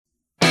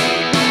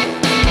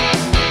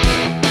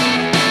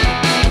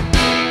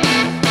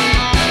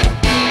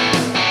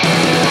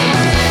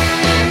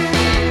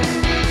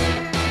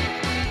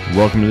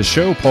welcome to the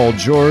show. Paul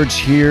George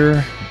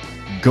here,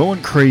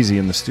 going crazy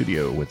in the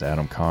studio with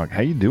Adam Conk.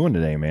 How you doing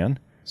today, man?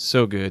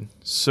 So good.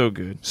 So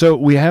good. So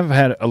we have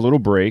had a little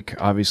break.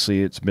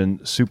 Obviously, it's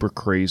been super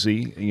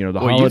crazy. You know, the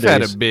holidays. You've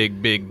had a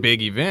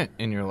big event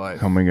in your life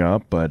coming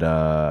up, but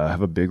I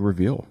have a big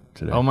reveal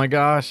today. Oh, my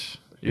gosh.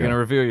 You're going to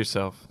reveal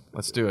yourself.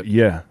 Let's do it.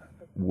 Yeah.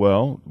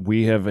 Well,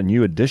 we have a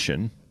new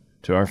addition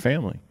to our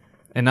family.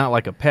 And not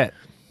like a pet.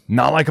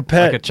 Not like a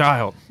pet. Like a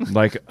child.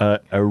 Like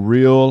a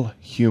real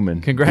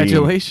human.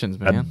 Congratulations,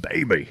 man. A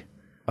baby.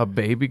 A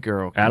baby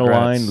girl. Congrats.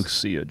 Adeline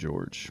Lucia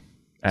George.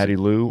 Addie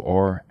Lou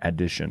or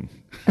Addition.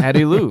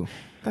 Addie Lou.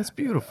 That's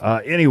beautiful.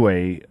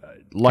 Anyway,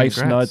 life's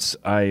Congrats.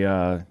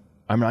 nuts.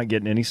 I'm not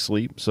getting any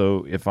sleep,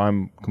 so if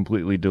I'm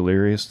completely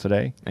delirious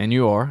today, And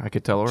you are. I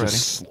could tell already.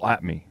 just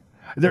slap me.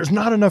 There's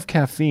not enough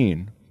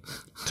caffeine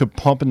to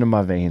pump into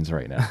my veins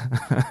right now.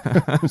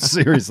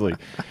 Seriously.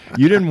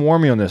 You didn't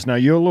warn me on this. Now,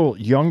 you're a little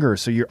younger,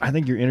 so I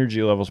think your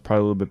energy level is probably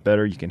a little bit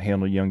better. You can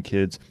handle young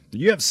kids.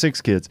 You have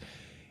 6 kids,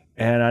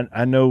 and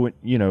I know,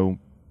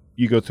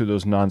 you go through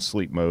those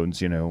non-sleep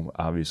modes,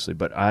 obviously,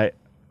 but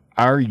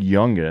our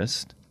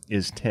youngest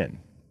is 10.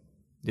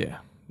 Yeah.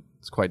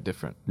 It's quite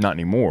different. Not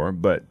anymore,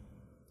 but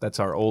That's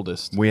our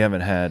oldest. we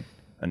haven't had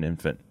an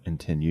infant in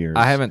 10 years.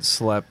 I haven't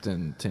slept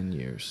in 10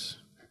 years.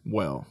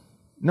 Well.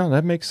 No,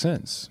 that makes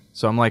sense.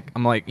 So I'm like,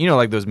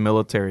 like those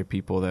military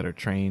people that are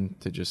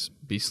trained to just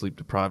be sleep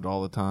deprived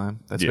all the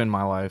time. That's been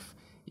my life.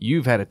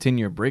 You've had a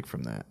 10-year break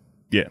from that.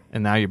 Yeah.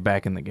 And now you're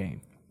back in the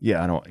game.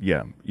 Yeah, I don't.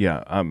 Yeah.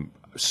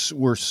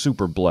 We're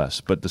super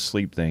blessed, but the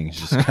sleep thing is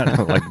just kind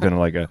of like been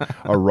like a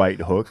right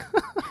hook.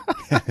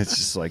 It's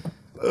just like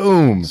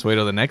boom. Just wait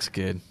till the next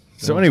kid.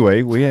 So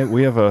anyway, we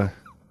have a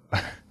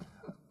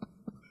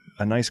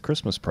nice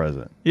Christmas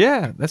present.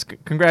 Yeah, that's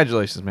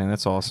congratulations, man.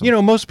 That's awesome.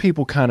 Most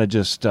people kind of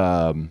just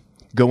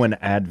go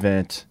into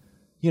Advent.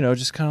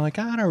 Just kind of like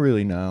I don't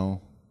really know.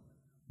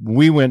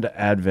 We went to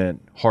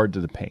Advent hard to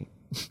the paint.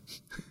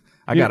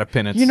 I got a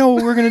penance. You know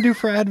what we're gonna do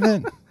for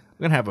Advent?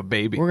 We're gonna have a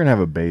baby. We're gonna have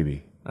a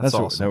baby. That's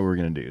awesome. what we're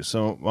going to do.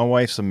 So my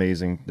wife's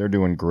amazing. They're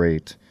doing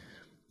great.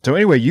 So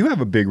anyway, you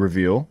have a big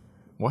reveal.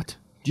 What?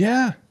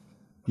 Yeah.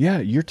 Yeah,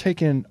 you're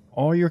taking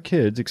all your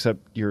kids except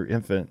your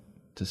infant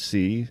to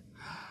see.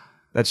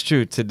 That's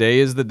true. Today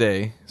is the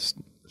day.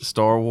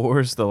 Star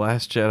Wars: The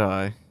Last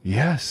Jedi.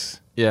 Yes.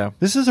 Yeah.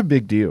 This is a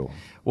big deal.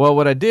 Well,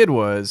 what I did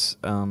was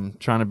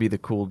trying to be the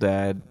cool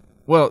dad.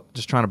 Well,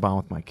 just trying to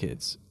bond with my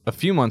kids. A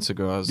few months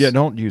ago, I was. Yeah,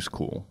 don't use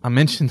cool. I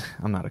mentioned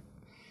I'm not a.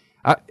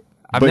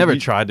 I've never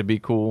tried to be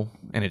cool,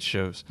 and it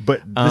shows.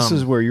 But this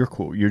is where you're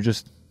cool.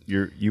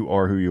 You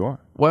are who you are.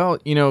 Well,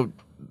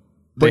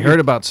 they heard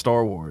about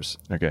Star Wars.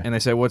 Okay. And they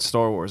said, "What's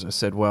Star Wars?" I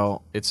said,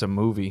 "Well, it's a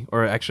movie,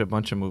 or actually a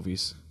bunch of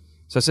movies."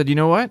 So I said, "You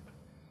know what?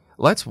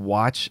 Let's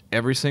watch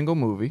every single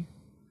movie.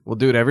 We'll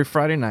do it every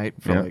Friday night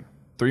for like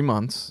 3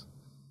 months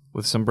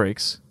with some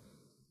breaks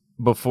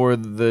before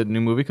the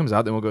new movie comes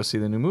out. Then we'll go see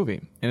the new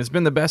movie." And it's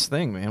been the best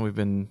thing, man. We've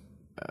been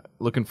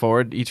looking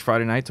forward each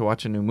Friday night to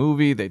watch a new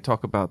movie. They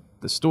talk about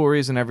the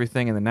stories and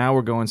everything, and then now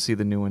we're going to see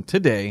the new one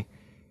today,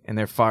 and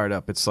they're fired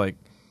up. It's like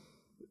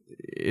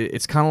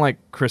it's kind of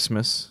like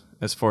Christmas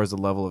as far as the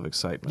level of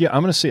excitement. Yeah,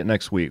 I'm going to see it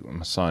next week with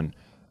my son.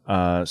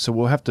 So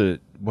we'll have to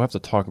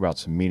talk about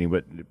some meaning.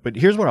 But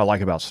here's what I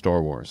like about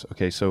Star Wars.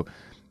 Okay, so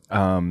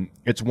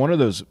it's one of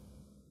those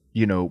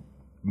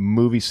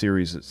movie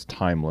series that's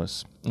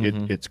timeless.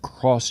 It's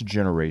cross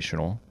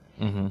generational,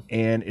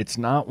 and it's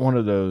not one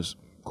of those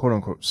quote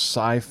unquote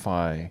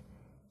sci-fi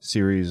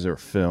series or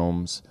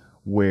films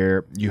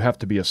where you have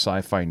to be a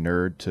sci-fi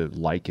nerd to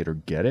like it or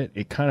get it.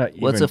 It kind of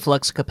What's a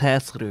flux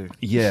capacitor?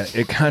 Yeah,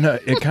 it kind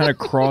of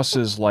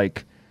crosses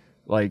like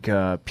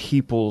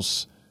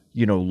people's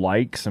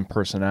likes and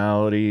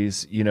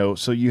personalities.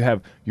 So you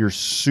have your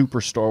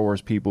super Star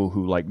Wars people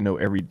who know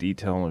every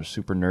detail and are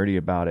super nerdy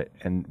about it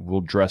and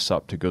will dress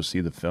up to go see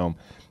the film,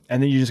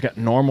 and then you just got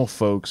normal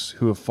folks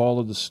who have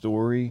followed the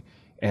story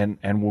and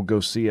will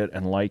go see it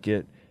and like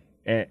it.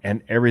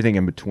 And everything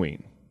in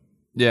between.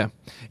 Yeah.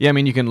 I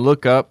mean, you can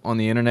look up on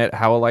the internet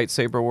how a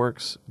lightsaber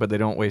works, but they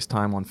don't waste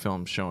time on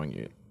film showing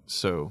you.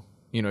 So,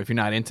 if you're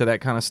not into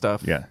that kind of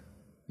stuff,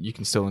 you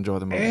can still enjoy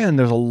the movie. And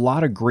there's a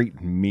lot of great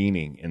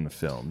meaning in the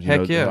films.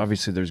 Heck yeah.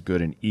 Obviously, there's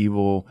good and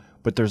evil,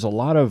 but there's a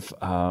lot of,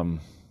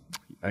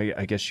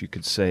 I guess you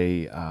could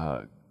say,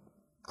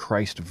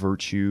 Christ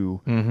virtue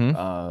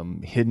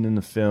hidden in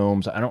the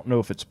films. I don't know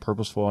if it's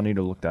purposeful. I need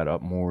to look that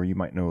up more. You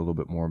might know a little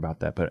bit more about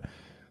that, but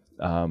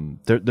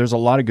there's a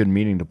lot of good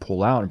meaning to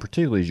pull out, and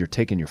particularly as you're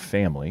taking your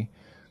family,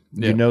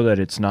 you know that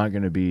it's not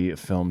going to be a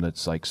film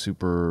that's like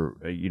super,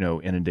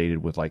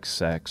 inundated with like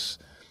sex,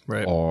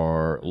 right,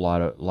 or a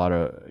lot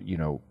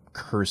of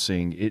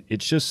cursing.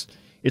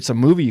 It's a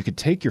movie you could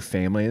take your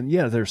family, and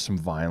there's some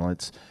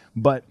violence,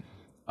 but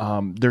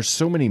there's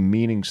so many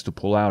meanings to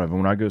pull out of. And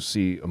when I go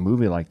see a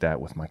movie like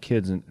that with my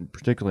kids, and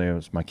particularly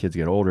as my kids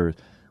get older,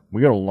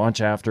 we go to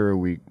lunch after,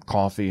 we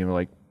coffee, and we're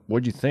like,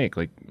 what'd you think?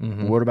 Like,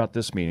 what about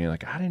this meaning?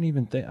 Like, I didn't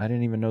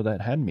even know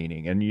that had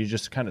meaning. And you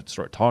just kind of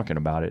start talking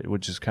about it,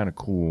 which is kind of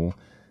cool.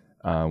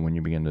 when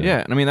you begin to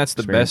and I mean that's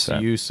the experience best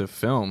that. use of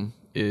film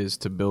is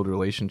to build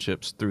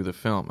relationships through the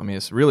film. I mean,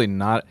 it's really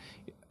not.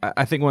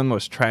 I think one of the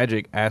most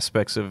tragic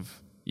aspects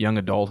of young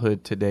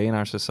adulthood today in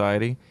our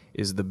society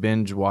is the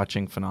binge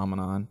watching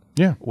phenomenon.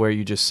 Yeah. Where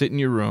you just sit in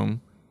your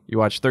room, you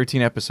watch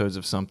 13 episodes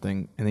of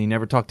something, and then you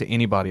never talk to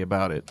anybody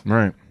about it.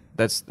 Right.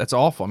 That's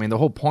awful. I mean, the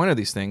whole point of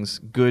these things,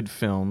 good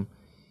film,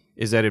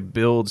 is that it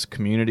builds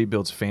community,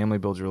 builds family,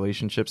 builds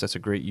relationships. That's a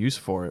great use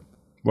for it.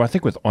 Well, I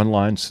think with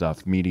online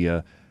stuff,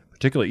 media,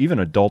 particularly even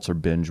adults are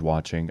binge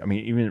watching. I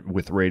mean, even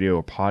with radio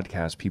or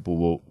podcasts,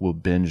 people will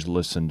binge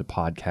listen to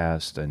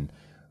podcasts, and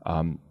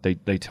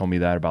they tell me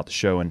that about the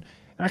show. And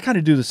I kind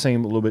of do the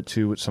same a little bit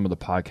too with some of the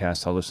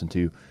podcasts I listen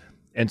to.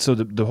 And so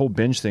the whole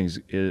binge thing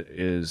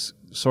is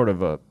sort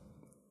of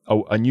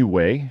a new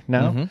way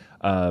now.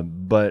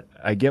 But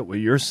I get what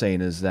you're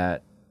saying is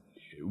that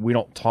we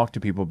don't talk to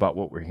people about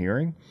what we're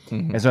hearing.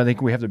 And so I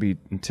think we have to be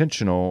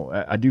intentional.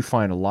 I do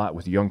find a lot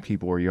with young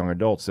people or young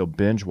adults, they'll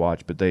binge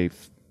watch, but they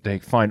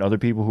find other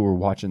people who are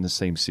watching the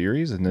same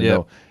series, and then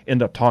they'll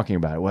end up talking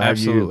about it. Well,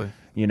 Absolutely.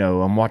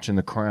 I'm watching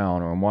The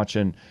Crown, or I'm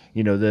watching,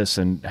 this,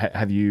 and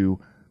have you,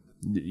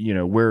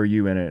 where are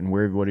you in it, and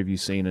what have you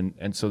seen?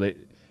 And so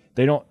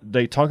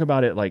they talk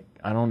about it like,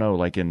 I don't know,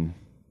 like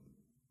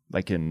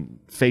in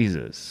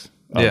phases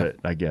of it,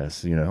 I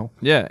guess,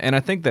 Yeah, and I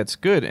think that's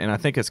good. And I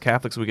think as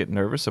Catholics we get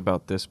nervous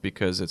about this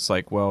because it's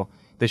like, well,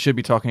 they should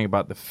be talking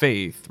about the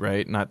faith,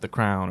 right? Not The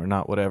Crown or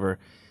not whatever.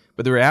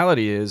 But the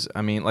reality is,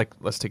 I mean, like,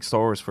 let's take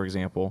Star Wars, for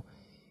example.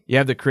 You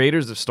have the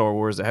creators of Star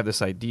Wars that have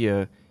this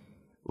idea,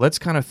 let's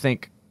kind of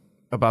think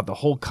about the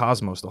whole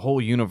cosmos, the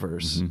whole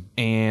universe,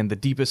 and the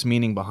deepest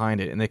meaning behind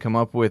it. And they come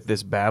up with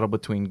this battle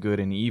between good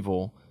and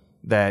evil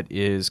that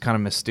is kind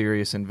of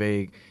mysterious and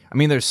vague. I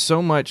mean, there's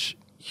so much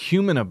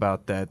human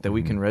about that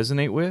we can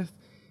resonate with,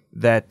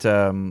 that,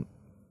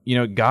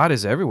 God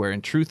is everywhere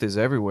and truth is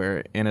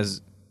everywhere. And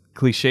as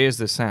cliche as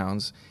this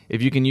sounds,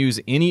 if you can use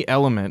any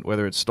element,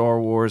 whether it's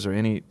Star Wars or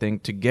anything,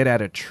 to get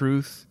at a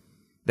truth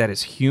that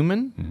is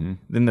human,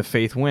 then the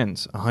faith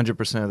wins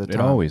 100% of the time.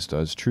 It always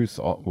does. Truth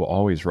will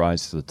always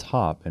rise to the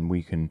top, and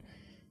we can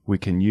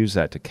use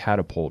that to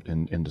catapult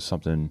into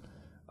something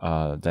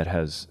that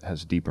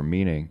has deeper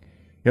meaning.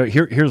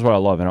 Here's what I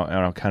love, and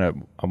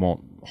I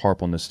won't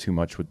harp on this too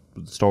much with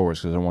Star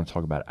Wars because I don't want to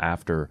talk about it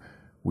after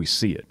we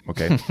see it.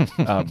 Okay,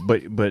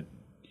 but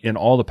in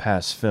all the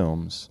past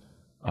films.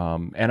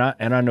 And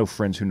I know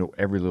friends who know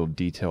every little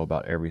detail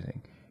about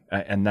everything,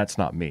 and that's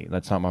not me.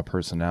 That's not my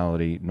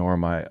personality, nor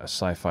am I a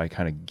sci-fi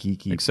kind of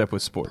geeky except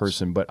with sports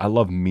person. But I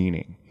love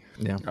meaning.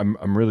 Yeah,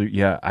 I'm really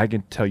I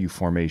can tell you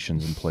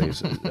formations and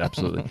plays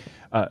absolutely.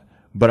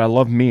 But I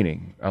love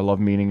meaning. I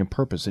love meaning and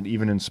purpose, and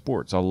even in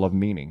sports, I love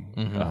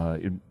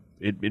meaning.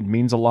 It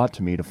means a lot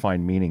to me to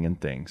find meaning in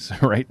things,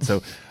 right?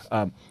 So,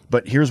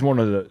 but here's one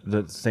of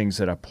the things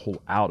that I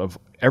pull out of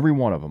every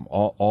one of them,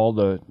 all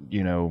the,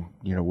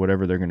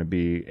 whatever they're going to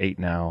be, 8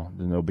 now,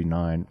 then there'll be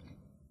 9,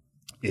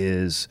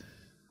 is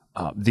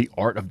the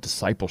art of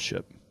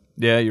discipleship.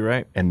 Yeah, you're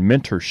right. And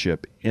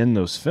mentorship in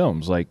those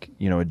films. Like,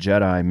 a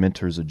Jedi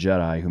mentors a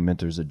Jedi who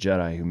mentors a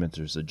Jedi who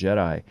mentors a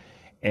Jedi.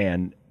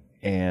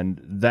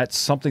 And that's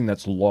something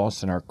that's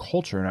lost in our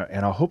culture.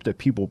 And I hope that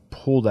people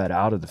pull that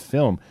out of the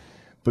film,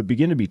 but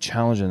begin to be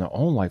challenged in their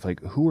own life. Like,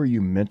 who are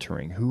you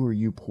mentoring? Who are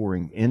you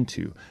pouring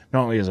into?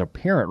 Not only as a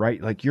parent, right?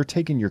 Like, you're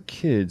taking your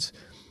kids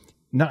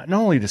not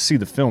only to see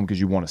the film because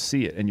you want to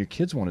see it and your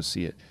kids want to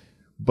see it,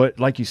 but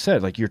like you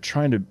said, like you're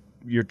trying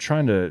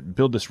to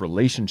build this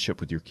relationship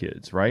with your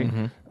kids, right?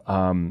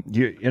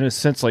 You, in a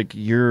sense, like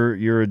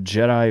you're a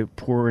Jedi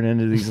pouring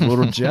into these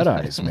little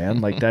Jedis, man.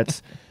 Like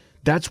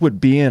that's what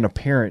being a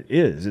parent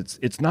is.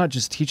 It's not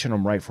just teaching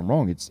them right from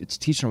wrong. It's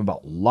teaching them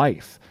about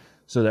life,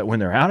 so that when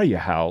they're out of your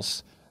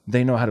house,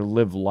 they know how to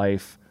live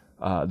life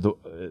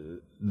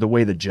the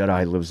way the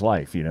Jedi lives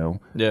life,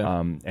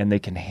 Yeah. And they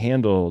can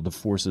handle the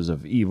forces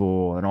of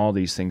evil and all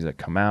these things that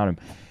come out. And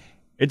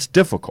it's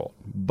difficult,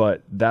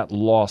 but that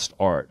lost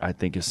art, I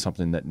think, is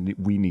something that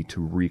we need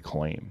to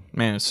reclaim.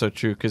 Man, it's so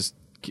true, because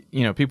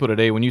people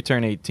today, when you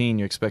turn 18,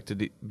 you're expected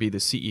to be the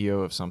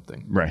CEO of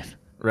something. Right.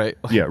 Right?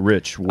 Yeah,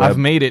 rich. I've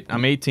made it.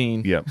 I'm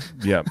 18. Yep.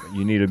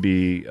 You need to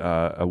be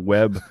a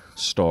web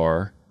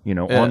star,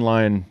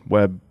 online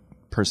web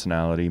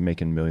personality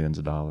making millions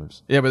of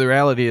dollars. Yeah, but the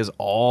reality is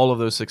all of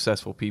those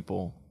successful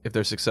people, if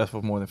they're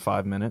successful for more than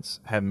 5 minutes,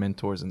 have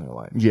mentors in their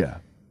life. Yeah.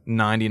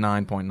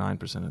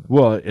 99.9% of them.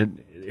 Well,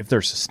 if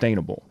they're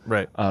sustainable.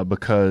 Right.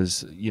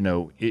 Because,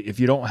 if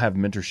you don't have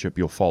mentorship,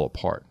 you'll fall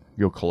apart.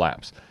 You'll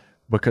collapse.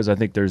 Because I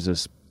think there's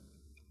this,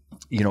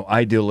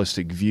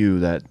 idealistic view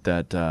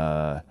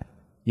that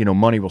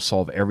money will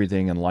solve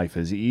everything and life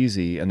is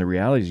easy. And the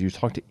reality is, you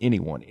talk to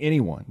anyone,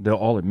 they'll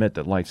all admit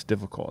that life's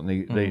difficult. And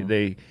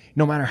they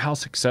no matter how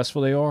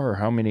successful they are or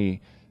how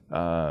many,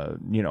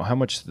 how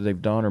much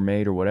they've done or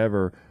made or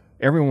whatever,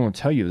 everyone will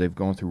tell you they've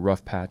gone through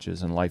rough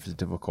patches and life is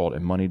difficult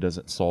and money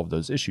doesn't solve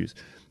those issues.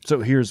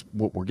 So here's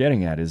what we're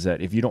getting at, is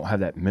that if you don't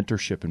have that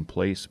mentorship in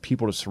place,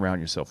 people to surround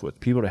yourself with,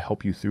 people to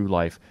help you through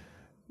life,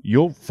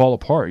 you'll fall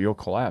apart, you'll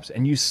collapse.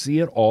 And you see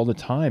it all the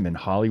time in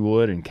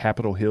Hollywood and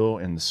Capitol Hill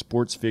and the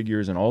sports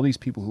figures and all these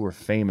people who are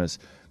famous.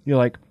 You're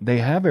like, they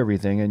have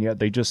everything, and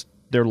yet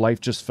their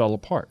life just fell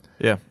apart.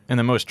 Yeah, and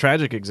the most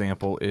tragic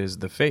example is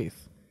the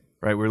faith,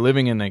 right? We're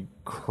living in a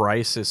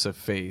crisis of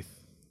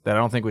faith that I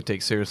don't think we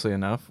take seriously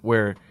enough,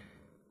 where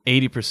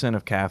 80%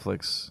 of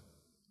Catholics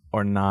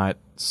are not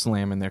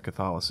slamming their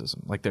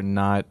Catholicism. Like, they're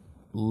not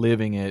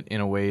living it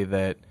in a way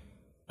that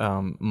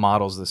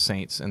models the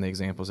saints and the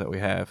examples that we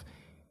have.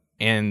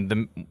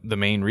 And the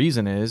main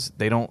reason is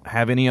they don't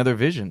have any other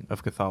vision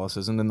of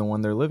Catholicism than the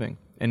one they're living.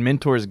 And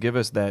mentors give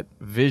us that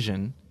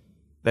vision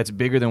that's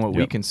bigger than what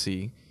we can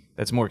see,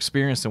 that's more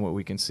experienced than what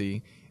we can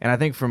see. And I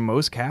think for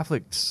most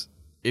Catholics,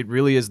 it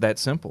really is that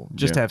simple.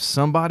 Just to have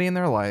somebody in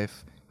their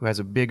life who has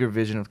a bigger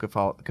vision of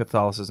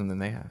Catholicism than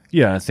they have.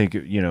 Yeah, I think,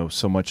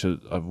 so much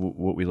of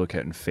what we look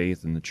at in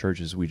faith in the church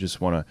is we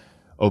just want to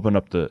open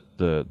up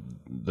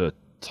the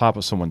top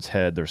of someone's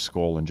head, their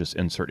skull, and just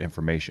insert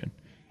information.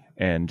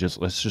 And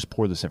let's just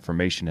pour this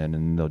information in,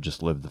 and they'll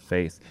just live the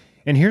faith.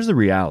 And here's the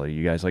reality,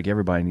 you guys. Like,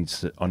 everybody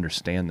needs to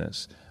understand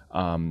this,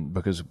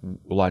 because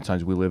a lot of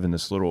times we live in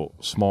this little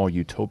small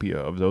utopia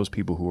of those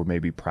people who are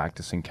maybe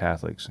practicing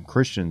Catholics and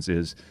Christians.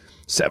 Is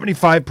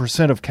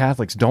 75% of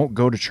Catholics don't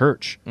go to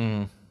church.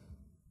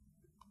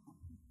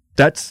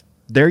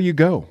 There you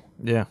go.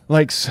 Yeah.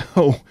 Like,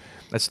 so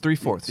that's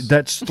 3/4.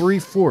 That's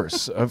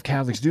 3/4 of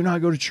Catholics do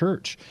not go to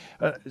church.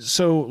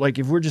 So, like,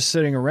 if we're just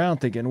sitting around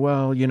thinking,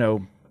 well,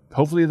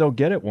 hopefully they'll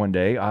get it one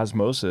day,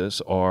 osmosis,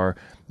 or,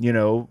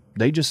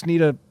 they just need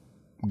to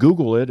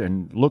Google it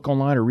and look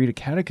online or read a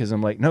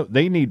catechism. Like, no,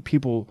 they need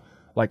people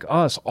like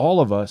us, all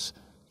of us,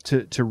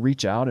 to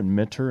reach out and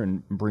mentor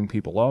and bring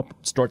people up.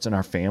 It starts in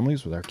our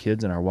families with our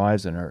kids and our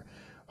wives and our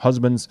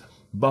husbands,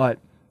 but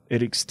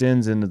it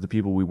extends into the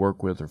people we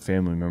work with or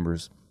family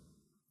members,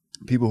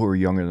 people who are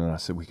younger than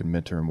us that we can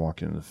mentor and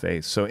walk into the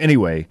faith. So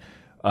anyway,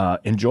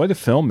 enjoy the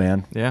film,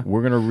 man. Yeah.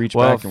 We're going to reach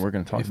back and we're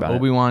going to talk about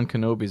Obi-Wan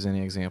Kenobi's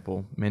any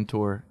example,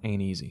 mentor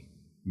ain't easy.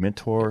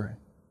 Mentor.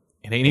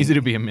 It ain't easy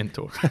to be a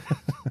mentor.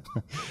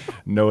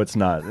 No, it's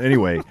not.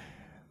 Anyway,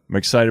 I'm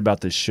excited about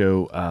this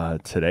show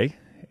today.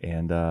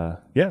 And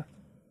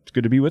it's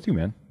good to be with you,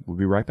 man. We'll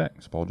be right back.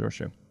 It's the Paul George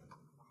Show.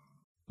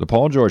 The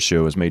Paul George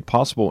Show is made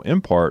possible in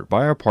part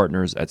by our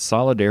partners at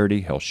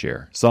Solidarity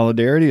HealthShare.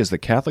 Solidarity is the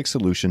Catholic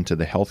solution to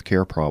the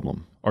healthcare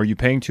problem. Are you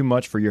paying too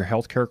much for your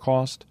healthcare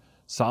cost?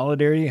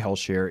 Solidarity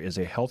HealthShare is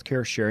a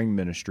healthcare sharing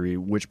ministry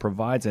which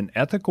provides an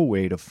ethical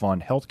way to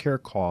fund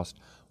healthcare costs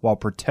while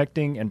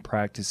protecting and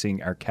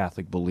practicing our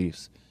Catholic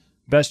beliefs.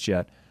 Best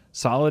yet,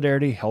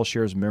 Solidarity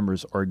HealthShare's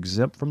members are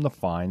exempt from the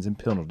fines and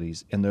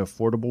penalties in the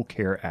Affordable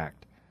Care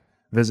Act.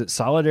 Visit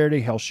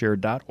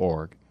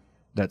solidarityhealthshare.org.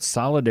 That's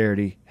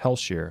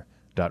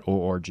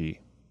solidarityhealthshare.org.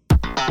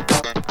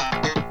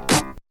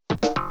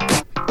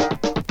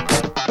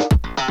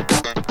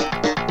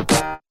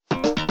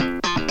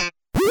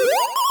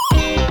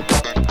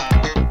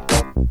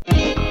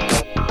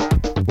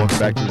 Welcome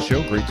back to the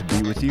show. Great to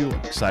be with you.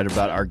 Excited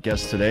about our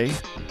guest today,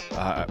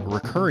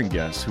 recurring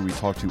guest who we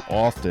talk to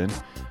often,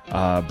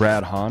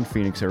 Brad Hahn,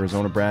 Phoenix,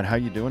 Arizona. Brad, how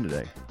you doing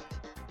today?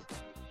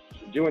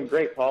 Doing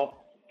great, Paul.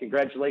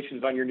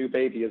 Congratulations on your new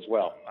baby as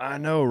well. I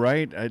know,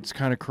 right? It's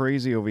kind of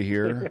crazy over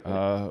here,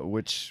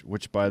 which,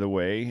 by the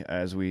way,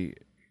 as we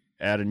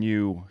add a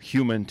new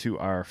human to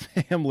our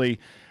family,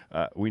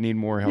 we need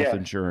more health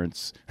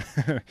insurance,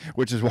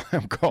 which is why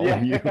I'm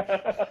calling you.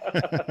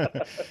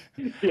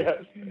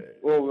 Yes.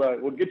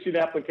 We'll get you an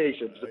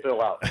application to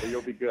fill out, so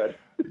you'll be good.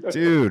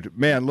 Dude,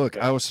 man, look,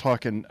 I was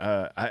talking,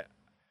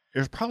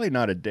 there's probably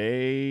not a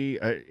day,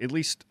 at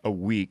least a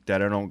week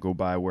that I don't go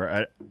by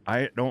where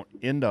I don't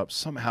end up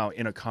somehow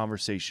in a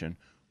conversation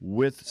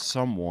with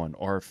someone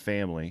or a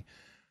family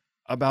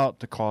about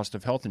the cost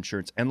of health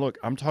insurance. And look,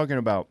 I'm talking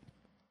about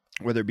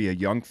whether it be a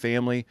young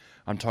family,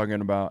 I'm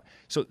talking about,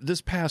 so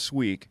this past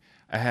week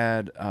I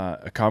had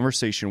a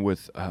conversation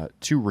with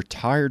two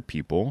retired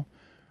people.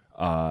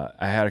 I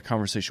had a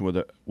conversation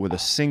with a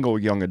single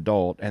young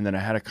adult, and then I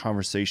had a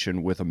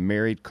conversation with a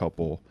married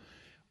couple,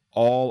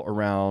 all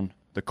around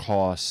the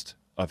cost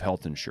of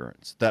health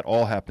insurance. That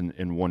all happened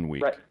in 1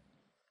 week. Right.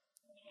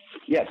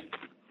 Yes.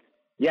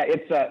 Yeah,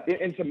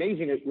 it's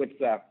amazing. What's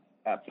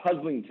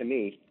puzzling to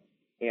me,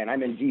 and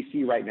I'm in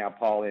D.C. right now,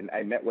 Paul, and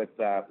I met with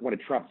one of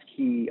Trump's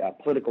key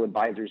political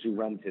advisors who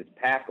runs his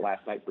PAC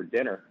last night for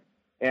dinner.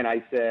 And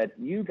I said,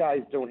 you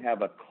guys don't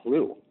have a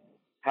clue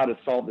how to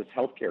solve this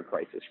healthcare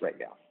crisis right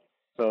now.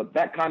 So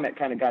that comment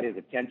kind of got his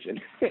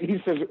attention.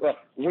 He says, well,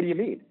 what do you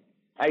mean?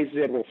 I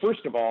said, well,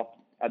 first of all,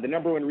 the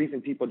number one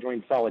reason people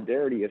join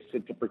Solidarity is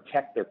to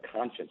protect their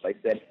conscience. I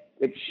said,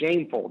 it's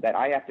shameful that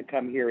I have to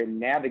come here and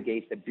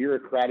navigate the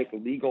bureaucratic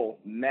legal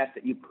mess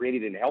that you've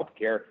created in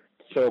healthcare.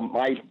 So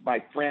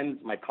my friends,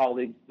 my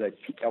colleagues,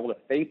 all the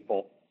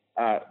faithful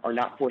are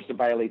not forced to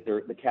violate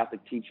the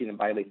Catholic teaching and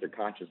violate their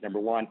conscience, number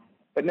one.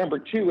 But number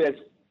two is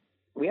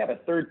we have a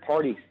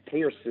third-party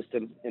payer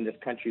system in this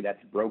country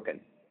that's broken.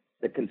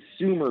 The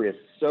consumer is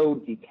so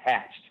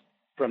detached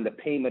from the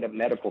payment of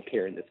medical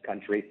care in this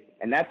country.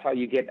 And that's how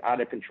you get out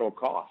of control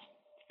costs.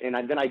 And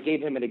then I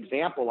gave him an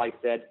example. I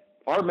said,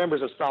 our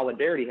members of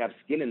Solidarity have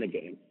skin in the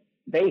game.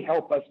 They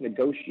help us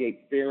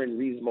negotiate fair and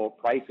reasonable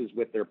prices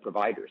with their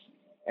providers.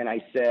 And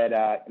I said,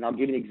 and I'll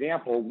give you an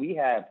example. We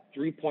have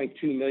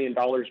 $3.2 million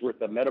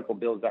worth of medical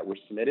bills that were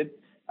submitted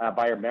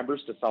by our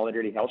members to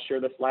Solidarity Health Share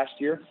this last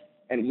year.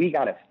 And we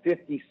got a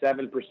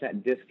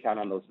 57% discount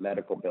on those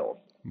medical bills.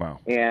 Wow.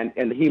 And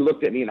he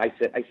looked at me and I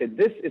said,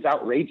 this is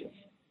outrageous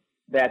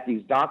that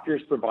these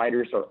doctors,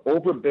 providers are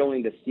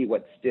overbilling to see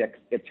what sticks.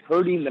 It's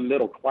hurting the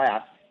middle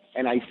class.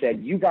 And I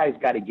said, you guys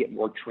got to get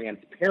more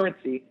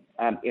transparency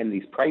in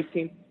these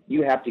pricing.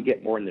 You have to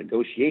get more in the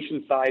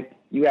negotiation side.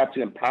 You have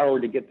to empower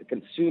to get the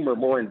consumer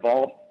more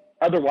involved.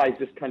 Otherwise,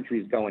 this country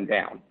is going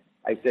down.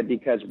 I said,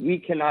 because we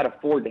cannot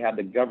afford to have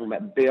the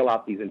government bail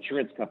out these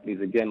insurance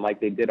companies again like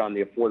they did on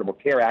the Affordable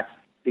Care Act,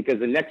 because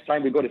the next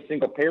time we go to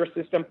single payer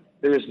system,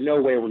 there is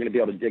no way we're going to be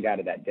able to dig out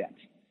of that debt.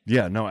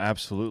 Yeah, no,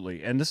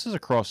 absolutely. And this is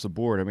across the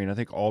board. I mean, I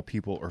think all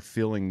people are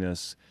feeling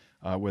this,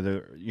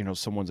 whether,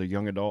 someone's a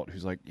young adult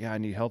who's like, yeah, I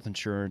need health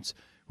insurance,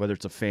 whether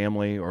it's a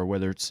family or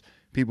whether it's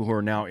people who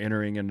are now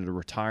entering into the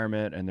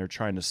retirement and they're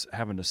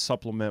having to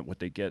supplement what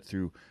they get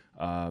through,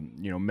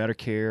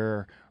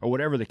 Medicare or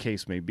whatever the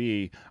case may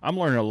be. I'm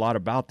learning a lot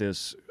about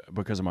this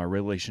because of my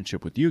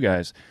relationship with you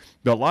guys.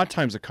 But a lot of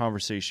times the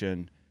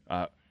conversation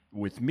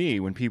with me,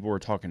 when people are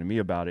talking to me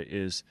about it,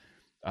 is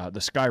the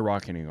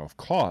skyrocketing of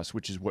costs,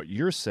 which is what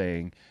you're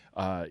saying.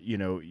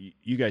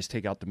 You guys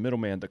take out the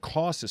middleman. The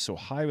cost is so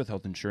high with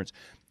health insurance.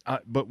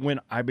 But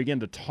when I begin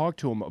to talk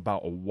to them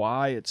about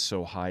why it's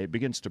so high, it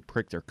begins to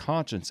prick their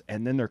conscience,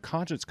 and then their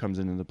conscience comes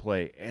into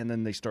play, and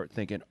then they start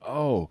thinking,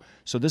 oh,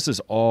 so this is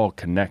all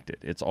connected.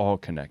 It's all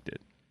connected.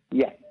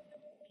 Yeah.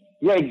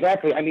 Yeah,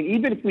 exactly. I mean,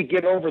 even if we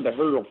get over the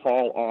hurdle,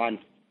 Paul, on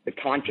the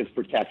conscience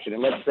protection,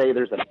 and let's say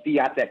there's a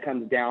fiat that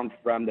comes down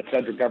from the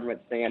federal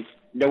government saying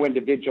no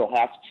individual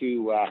has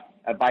to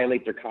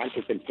violate their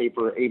conscience and pay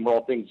for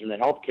amoral things in the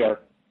healthcare,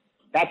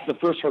 that's the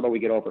first hurdle we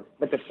get over.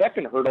 But the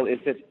second hurdle is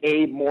this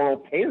amoral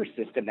payer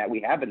system that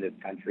we have in this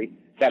country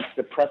that's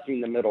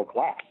suppressing the middle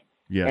class.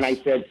 Yes. And I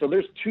said, so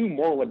there's two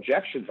moral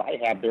objections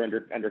I have there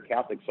under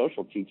Catholic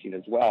social teaching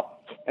as well.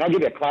 And I'll give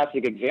you a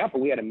classic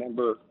example. We had a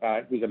member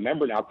who's a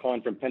member now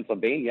calling from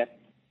Pennsylvania.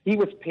 He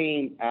was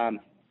paying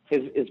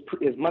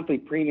his monthly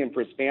premium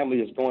for his family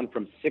is going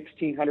from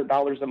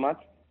 $1,600 a month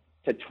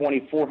to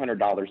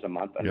 $2,400 a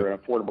month under an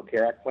Affordable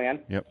Care Act plan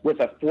with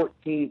a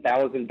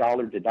 $14,000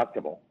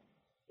 deductible.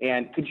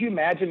 And could you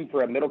imagine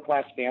for a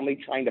middle-class family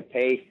trying to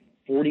pay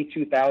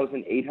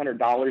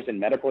 $42,800 in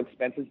medical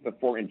expenses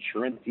before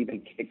insurance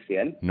even kicks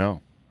in? No,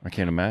 I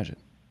can't imagine.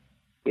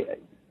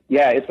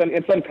 Yeah,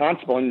 it's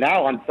unconscionable. And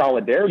now on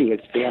Solidarity, his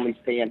family's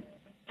paying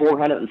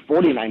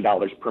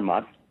 $449 per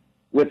month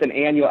with an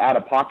annual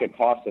out-of-pocket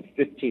cost of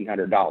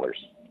 $1,500.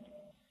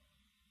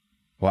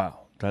 Wow.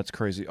 That's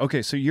crazy.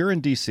 Okay, so you're in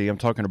D.C. I'm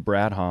talking to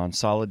Brad Hahn,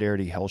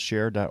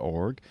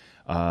 solidarityhealthshare.org.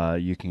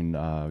 You can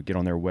get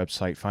on their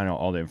website, find out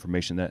all the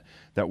information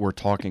that we're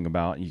talking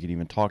about. You can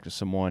even talk to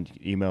someone, you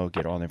can email,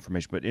 get all the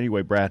information. But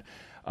anyway, Brad,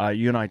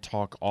 you and I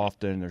talk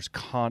often. There's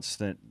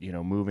constant,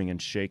 moving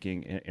and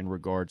shaking in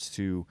regards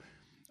to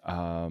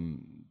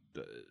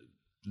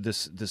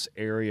this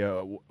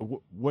area.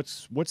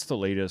 What's the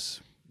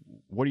latest?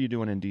 What are you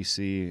doing in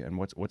D.C. and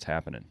what's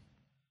happening?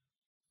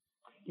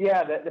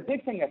 Yeah, the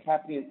big thing that's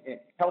happening in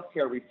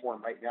healthcare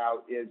reform right now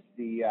is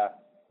the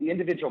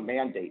individual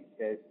mandate.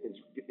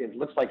 It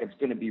looks like it's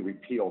going to be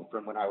repealed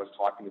from when I was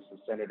talking to some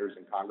senators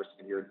and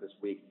congressmen here this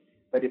week.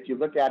 But if you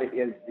look at it,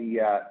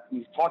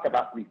 you talk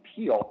about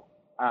repeal.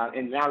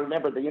 And now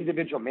remember, the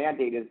individual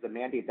mandate is the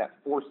mandate that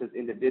forces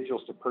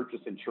individuals to purchase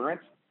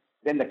insurance.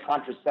 Then the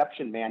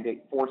contraception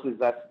mandate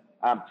forces us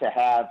to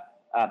have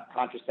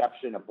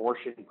contraception,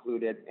 abortion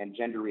included, and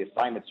gender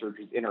reassignment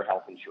surgeries in our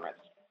health insurance.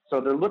 So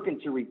they're looking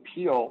to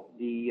repeal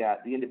the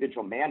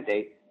individual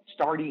mandate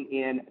starting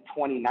in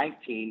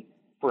 2019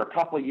 for a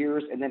couple of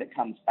years, and then it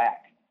comes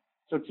back.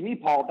 So to me,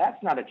 Paul,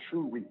 that's not a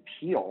true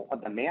repeal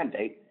of the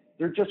mandate.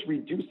 They're just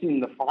reducing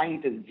the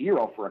fine to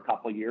zero for a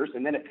couple of years,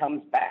 and then it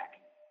comes back.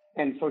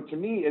 And so to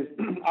me,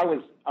 I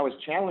was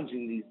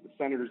challenging these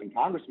senators and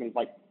congressmen, it's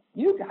like,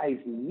 you guys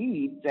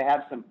need to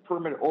have some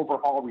permanent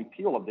overhaul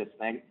repeal of this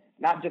thing,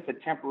 not just a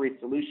temporary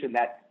solution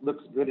that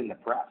looks good in the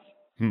press.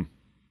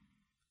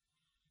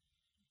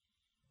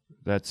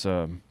 That's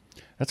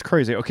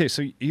crazy. Okay,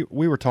 so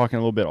we were talking a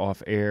little bit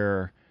off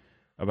air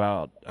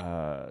about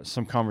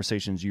some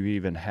conversations you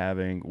even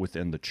having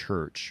within the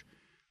church.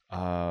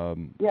 How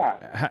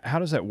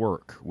does that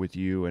work with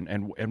you,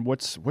 and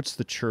what's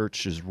the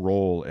church's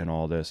role in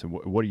all this, and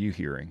what are you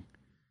hearing?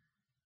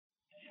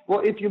 Well,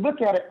 if you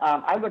look at it,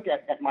 I look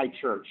at my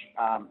church.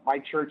 My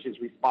church is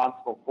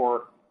responsible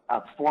for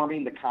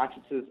forming the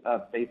consciences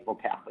of faithful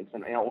Catholics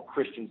and all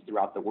Christians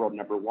throughout the world,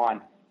 number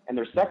one. And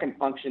their second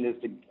function is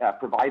to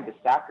provide the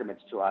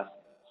sacraments to us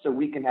so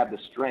we can have the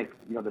strength,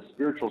 the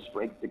spiritual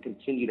strength to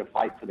continue to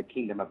fight for the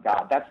kingdom of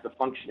God. That's the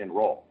function and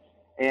role.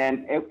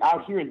 And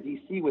out here in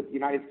D.C. with the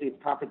United States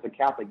Conference of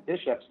Catholic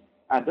Bishops,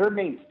 their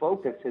main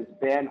focus has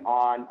been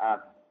on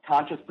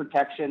conscious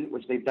protection,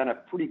 which they've done a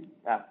pretty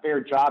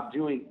fair job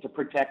doing to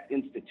protect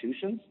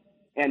institutions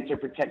and to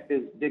protect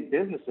big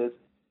businesses.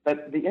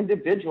 But the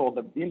individuals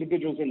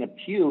in the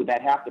pew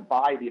that have to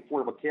buy the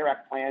Affordable Care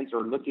Act plans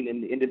or looking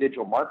in the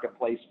individual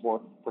marketplace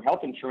for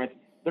health insurance,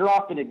 they're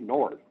often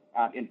ignored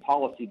in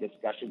policy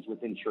discussions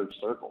within church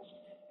circles.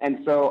 And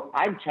so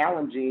I'm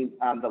challenging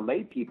the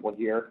lay people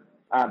here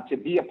to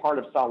be a part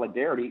of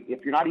Solidarity.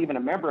 If you're not even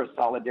a member of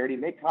Solidarity,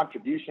 make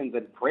contributions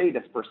and pray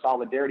for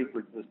Solidarity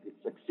to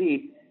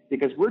succeed,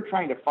 because we're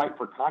trying to fight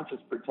for conscious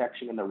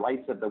protection and the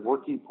rights of the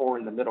working poor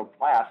and the middle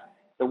class,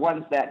 the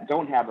ones that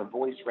don't have a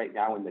voice right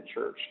now in the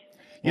church.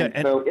 Yeah,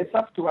 and so it's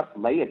up to us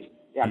laity.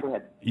 Yeah, go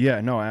ahead. Yeah,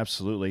 no,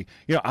 absolutely.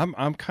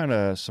 I'm kind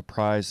of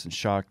surprised and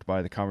shocked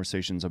by the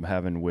conversations I'm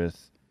having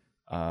with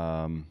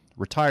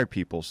retired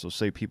people. So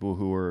say people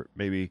who are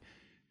maybe,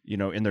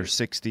 in their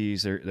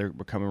 60s, they're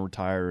becoming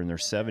retired, or in their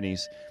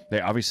 70s.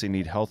 They obviously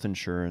need health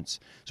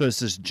insurance. So it's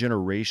this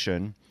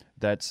generation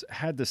that's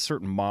had this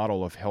certain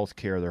model of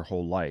healthcare their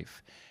whole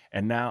life.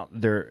 And now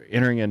they're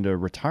entering into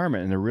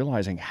retirement and they're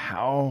realizing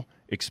how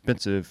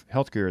expensive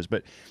healthcare is.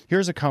 But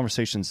here's a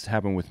conversation that's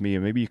happened with me,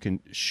 and maybe you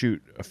can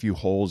shoot a few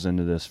holes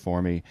into this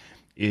for me.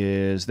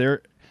 Is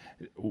there,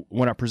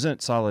 when I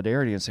present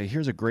Solidarity and say,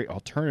 here's a great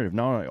alternative,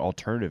 not only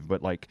alternative,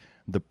 but like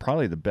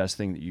probably the best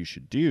thing that you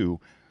should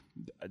do,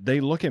 they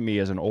look at me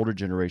as an older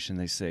generation.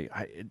 They say,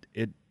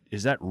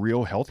 is that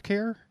real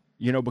healthcare?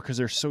 Because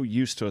they're so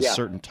used to a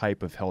certain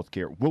type of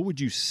healthcare. What would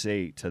you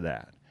say to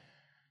that?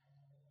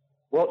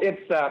 Well,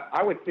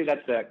 I would say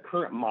that's the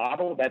current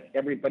model that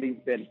everybody's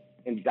been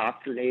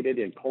indoctrinated,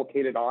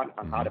 inculcated on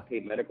how to pay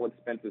medical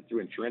expenses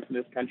through insurance in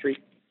this country.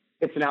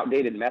 It's an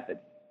outdated method.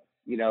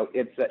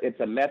 It's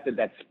a method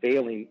that's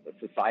failing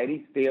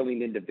society,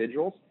 failing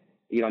individuals,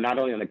 not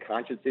only on the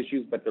conscience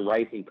issues, but the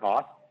rising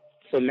costs.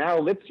 So now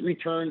let's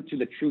return to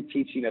the true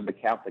teaching of the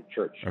Catholic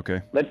Church.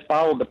 Okay. Let's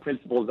follow the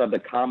principles of the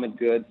common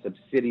good,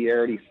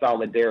 subsidiarity,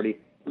 solidarity.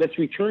 Let's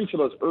return to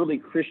those early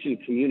Christian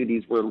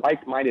communities where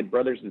like-minded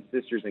brothers and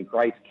sisters in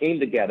Christ came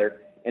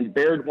together and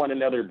bared one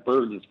another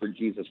burdens for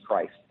Jesus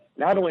Christ,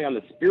 not only on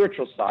the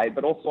spiritual side,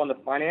 but also on the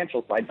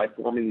financial side by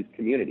forming these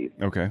communities.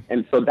 Okay.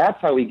 And so that's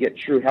how we get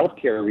true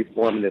healthcare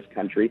reform in this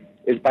country,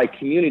 is by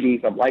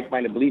communities of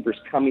like-minded believers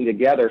coming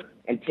together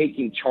and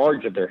taking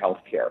charge of their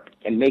healthcare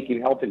and making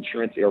health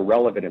insurance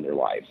irrelevant in their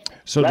lives.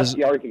 So that's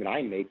the argument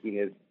I'm making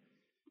is.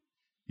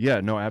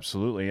 Yeah, no,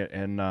 absolutely.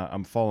 And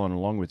I'm following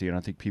along with you, and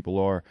I think people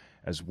are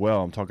as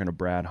well. I'm talking to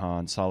Brad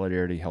Hahn,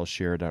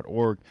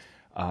 solidarityhealthshare.org.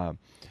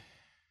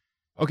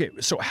 Okay,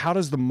 so how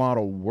does the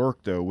model work,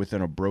 though,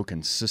 within a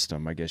broken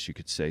system, I guess you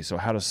could say? So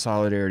how does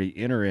Solidarity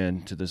enter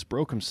into this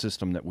broken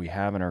system that we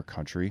have in our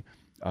country?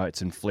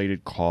 It's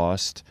inflated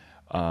cost.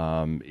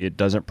 It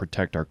doesn't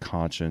protect our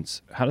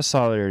conscience. How does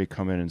Solidarity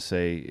come in and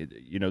say,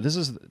 this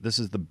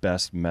is the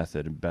best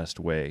method and best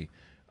way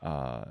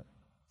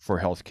for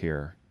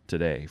healthcare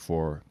today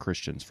for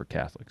Christians, for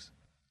Catholics?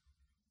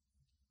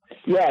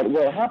 Yeah,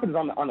 well, what happens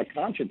on the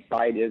conscience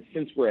side is,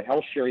 since we're a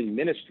health sharing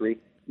ministry,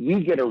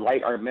 we get to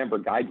write our member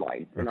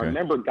guidelines. And our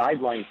member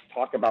guidelines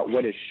talk about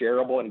what is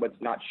shareable and what's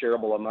not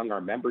shareable among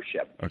our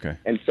membership. Okay.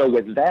 And so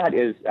with that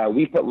is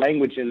we put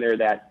language in there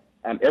that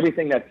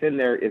everything that's in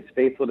there is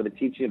faithful to the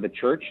teaching of the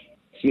church.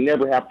 So you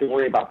never have to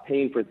worry about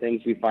paying for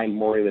things we find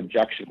morally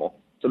objectionable.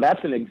 So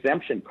that's an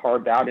exemption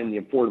carved out in the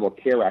Affordable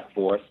Care Act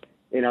for us.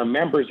 And our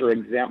members are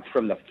exempt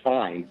from the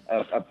fine.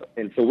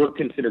 And so we're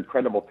considered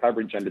credible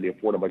coverage under the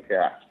Affordable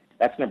Care Act.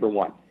 That's number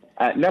one.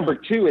 Number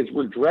two is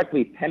we're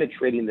directly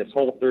penetrating this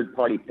whole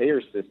third-party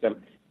payer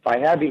system by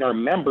having our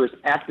members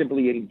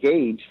actively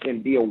engage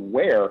and be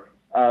aware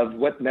of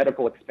what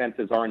medical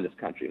expenses are in this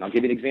country. And I'll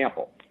give you an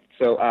example.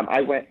 So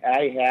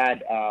I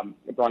had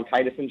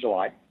bronchitis in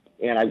July,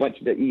 and I went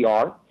to the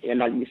ER,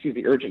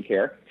 urgent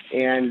care,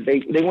 and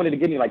they wanted to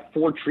give me like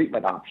 4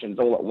 treatment options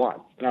all at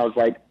once. And I was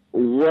like,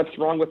 what's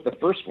wrong with the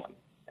first one?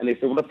 And they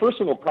said, well, the first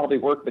one will probably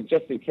work, but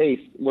just in case,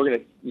 we're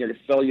going to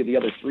sell you the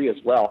other 3 as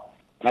well.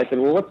 And I said,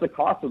 well, what's the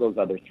cost of those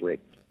other 3?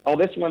 Oh,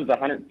 this one's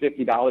 $150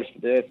 for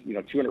this,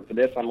 $200 for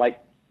this. I'm like,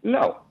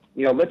 no,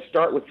 let's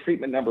start with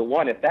treatment number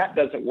 1. If that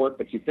doesn't work,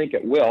 but you think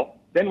it will,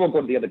 then we'll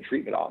go to the other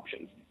treatment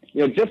options.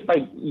 Just by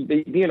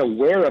being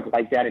aware of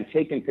like that and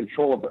taking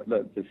control of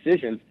the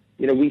decisions,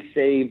 we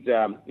saved,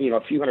 a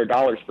few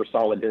 $100s for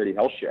Solidarity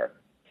Health Share.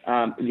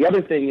 The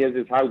other thing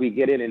is how we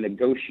get in and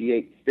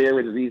negotiate fair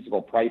and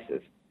reasonable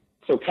prices.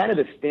 So kind of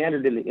the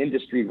standard in the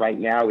industry right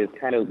now is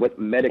kind of what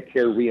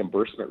Medicare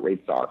reimbursement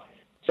rates are.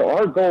 So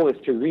our goal is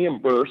to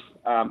reimburse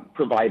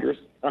providers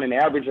on an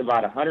average of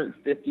about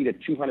 150 to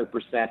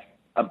 200%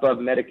 above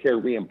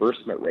Medicare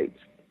reimbursement rates.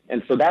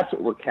 And so that's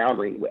what we're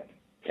countering with.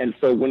 And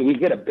so when we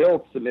get a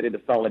bill submitted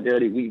to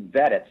Solidarity, we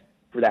vet it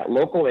for that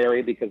local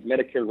area, because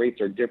Medicare rates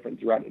are different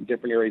throughout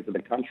different areas of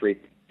the country,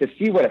 to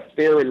see what a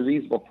fair and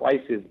reasonable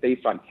price is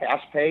based on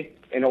cash pay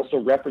and also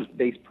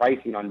reference-based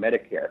pricing on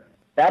Medicare.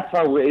 That's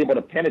how we're able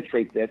to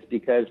penetrate this,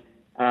 because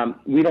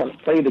we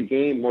don't play the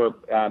game where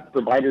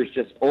providers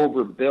just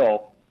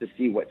overbill to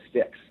see what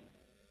sticks.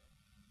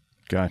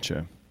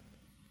 Gotcha.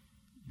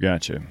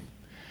 Gotcha.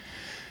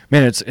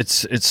 Man,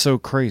 it's so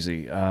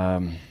crazy.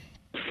 All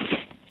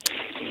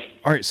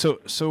right,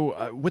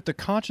 so with the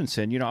conscience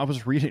in, I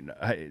was reading.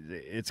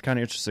 It's kind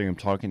of interesting. I'm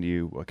talking to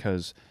you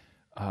because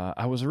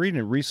I was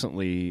reading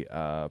recently.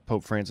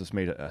 Pope Francis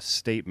made a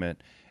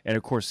statement, and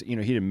of course, he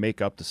didn't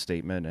make up the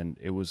statement, and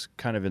it was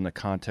kind of in the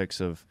context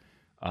of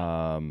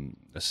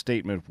a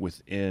statement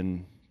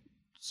within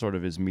sort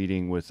of his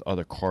meeting with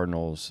other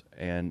cardinals,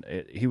 and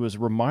he was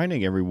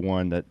reminding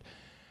everyone that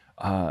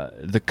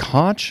the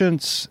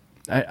conscience.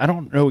 I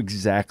don't know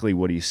exactly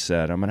what he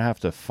said. I'm going to have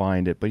to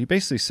find it, but he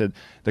basically said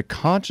the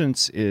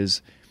conscience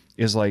is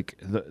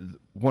like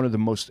one of the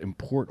most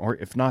important, or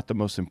if not the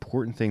most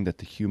important thing that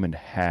the human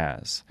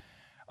has.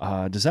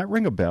 Does that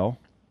ring a bell?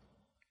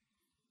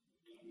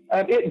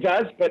 It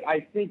does, but I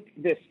think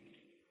his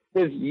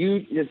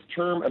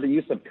term of the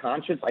use of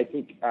conscience, I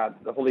think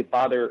the Holy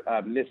Father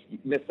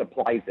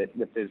misapplies it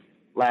with his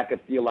lack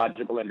of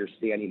theological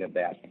understanding of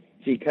that.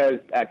 Because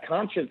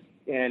conscience,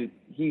 and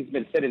he's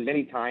been said in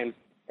many times,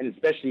 and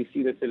especially you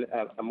see this in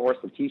Amoris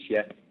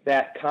Laetitia,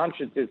 that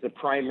conscience is the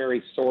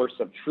primary source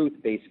of truth,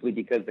 basically,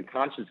 because the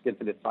conscience gets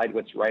to decide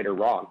what's right or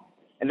wrong.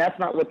 And that's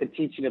not what the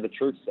teaching of the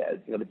church says.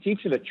 The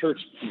teaching of the church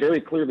very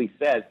clearly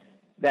says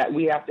that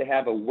we have to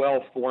have a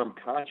well-formed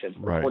conscience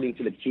according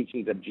to the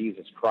teachings of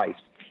Jesus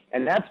Christ.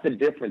 And that's the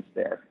difference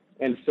there.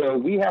 And so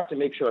we have to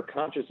make sure our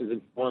conscience is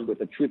informed with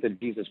the truth of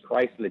Jesus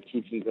Christ and the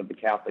teachings of the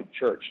Catholic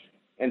Church.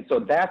 And so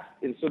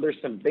there's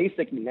some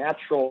basic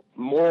natural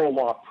moral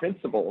law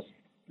principles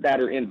that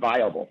are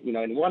inviolable,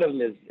 and one of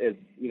them is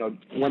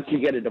once you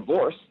get a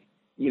divorce,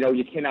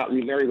 you cannot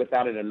remarry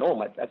without an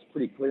annulment. That's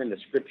pretty clear in the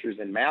scriptures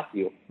in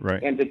Matthew.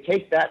 Right. And to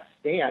take that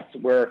stance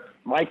where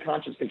my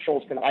conscience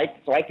controls,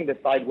 so I can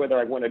decide whether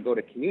I want to go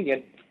to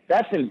communion,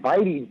 that's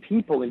inviting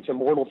people into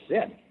mortal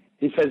sin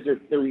because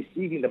they're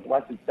receiving the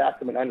blessed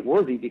sacrament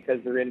unworthy because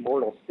they're in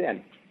mortal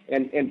sin.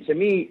 And to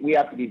me, we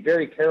have to be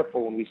very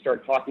careful when we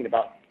start talking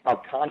about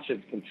how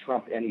conscience can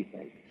trump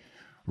anything.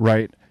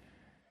 Right.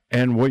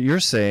 And what you're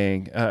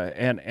saying,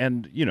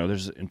 and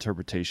there's an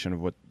interpretation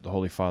of what the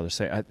Holy Father is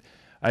saying.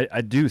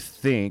 I do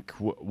think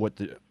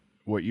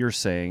what you're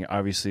saying,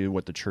 obviously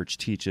what the Church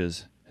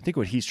teaches, I think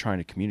what he's trying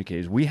to communicate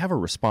is we have a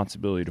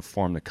responsibility to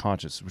form the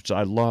conscience, which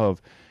I love,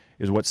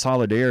 is what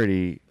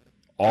Solidarity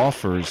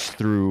offers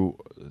through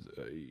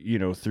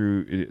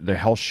the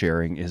health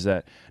sharing, is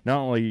that not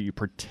only are you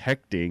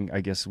protecting,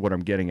 I guess what I'm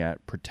getting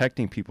at,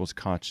 protecting people's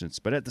conscience,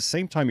 but at the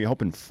same time you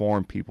help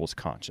inform people's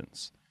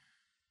conscience.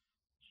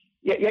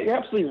 Yeah, you're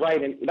absolutely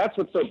right. And that's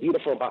what's so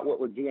beautiful about what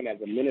we're doing as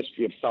a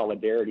ministry of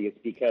solidarity is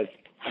because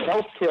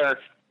healthcare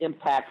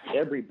impacts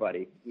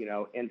everybody,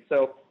 and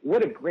so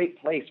what a great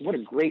place, what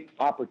a great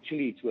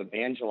opportunity to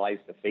evangelize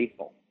the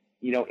faithful,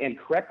 and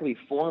correctly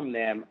form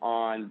them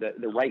on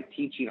the right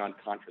teaching on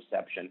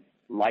contraception,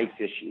 life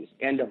issues,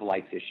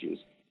 end-of-life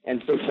issues.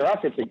 And so for us,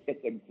 it's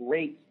a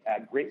great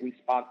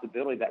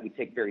responsibility that we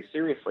take very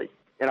seriously.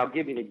 And I'll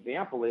give you an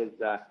example is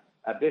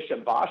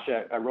Bishop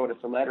Basha wrote us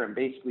a letter and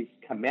basically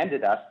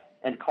commended us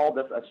and called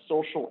us a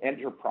social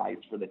enterprise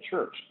for the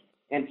church.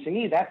 And to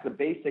me, that's the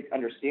basic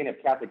understanding of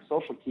Catholic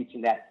social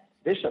teaching, that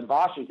Bishop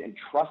Bosch has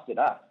entrusted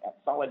us at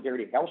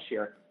Solidarity Health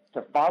Share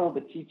to follow the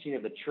teaching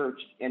of the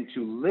church and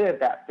to live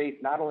that faith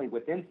not only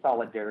within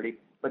Solidarity,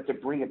 but to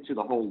bring it to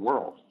the whole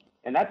world.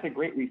 And that's a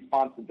great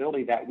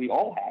responsibility that we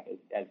all have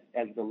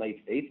as the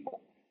lay faithful.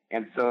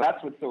 And so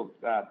that's what's so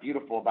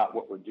beautiful about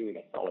what we're doing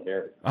at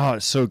Solidarity. Oh,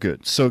 it's so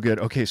good. So good.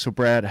 Okay, so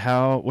Brad,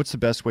 what's the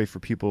best way for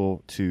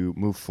people to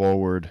move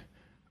forward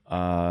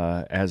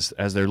as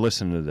they're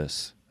listening to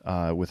this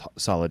with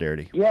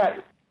Solidarity? Yeah.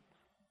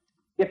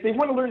 If they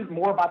want to learn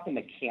more about the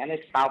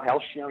mechanics, how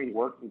health sharing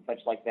works and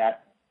such like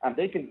that,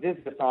 they can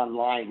visit us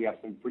online. We have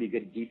some pretty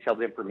good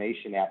detailed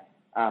information at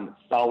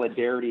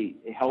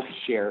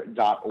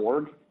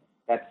solidarityhealthshare.org.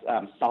 That's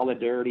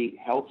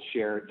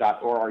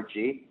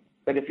solidarityhealthshare.org.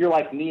 But if you're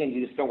like me and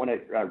you just don't want to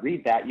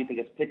read that, you can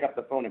just pick up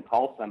the phone and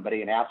call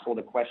somebody and ask all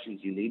the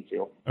questions you need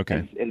to.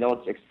 Okay. And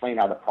they'll explain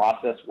how the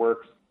process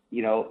works,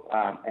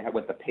 and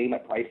what the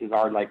payment prices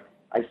are. Like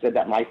I said,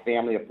 that my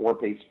family of four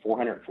pays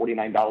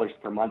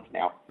 $449 per month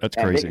now. That's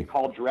and crazy. They can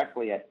call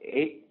directly at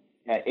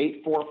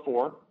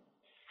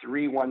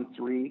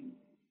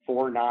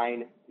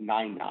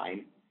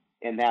 844-313-4999.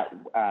 And that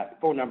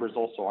phone number is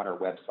also on our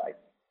website.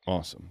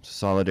 Awesome.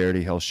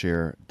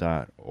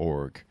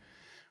 SolidarityHealthShare.org.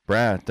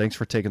 Brad, thanks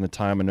for taking the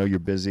time. I know you're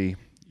busy.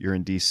 You're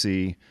in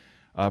D.C.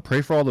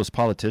 Pray for all those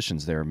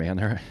politicians there,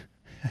 man.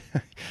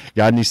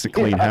 God needs to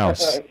clean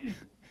house.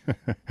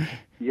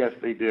 Yes,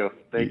 they do.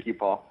 Thank you,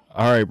 Paul.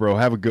 All right, bro.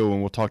 Have a good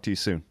one. We'll talk to you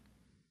soon.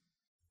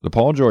 The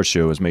Paul George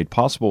Show is made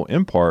possible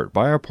in part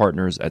by our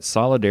partners at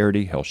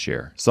Solidarity Health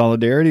Share.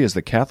 Solidarity is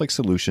the Catholic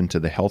solution to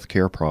the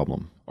healthcare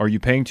problem. Are you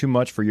paying too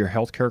much for your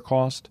healthcare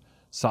cost?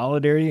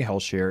 Solidarity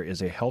Health Share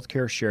is a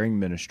healthcare sharing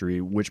ministry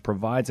which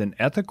provides an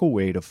ethical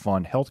way to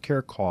fund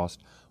healthcare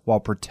costs while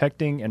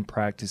protecting and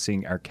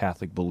practicing our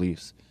Catholic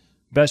beliefs.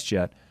 Best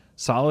yet,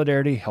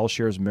 Solidarity Health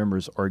Share's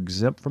members are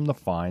exempt from the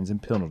fines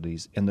and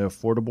penalties in the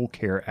Affordable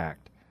Care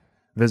Act.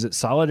 Visit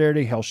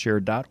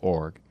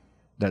solidarityhealthshare.org.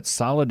 That's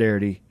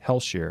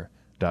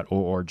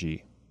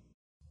solidarityhealthshare.org.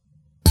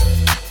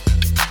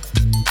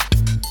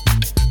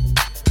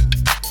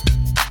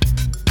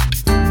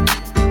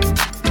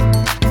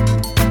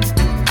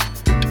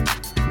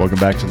 Welcome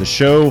back to the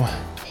show.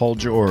 Paul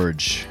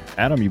George.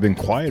 Adam, you've been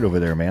quiet over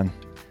there, man.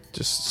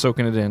 Just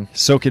soaking it in.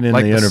 Soaking in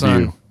like the interview.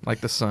 Sun.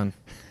 Like the sun.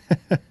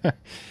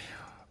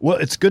 Well,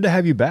 it's good to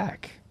have you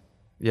back.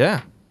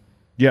 Yeah.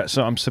 Yeah,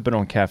 so I'm sipping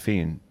on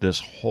caffeine this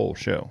whole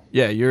show.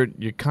 Yeah, you're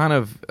kind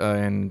of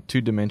in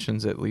 2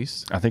 dimensions at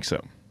least. I think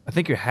so. I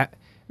think you're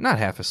not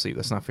half asleep.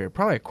 That's not fair.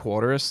 Probably a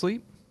quarter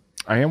asleep.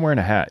 I am wearing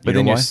a hat. But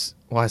you know then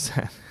why? why is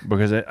that?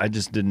 Because I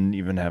just didn't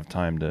even have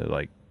time to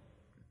like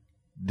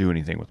do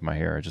anything with my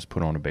hair. I just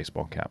put on a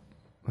baseball cap.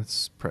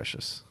 That's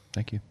precious.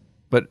 Thank you.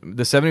 But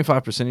the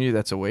 75% of you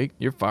that's awake,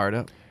 you're fired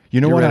up. You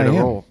know You're what, I ready to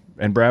am. roll.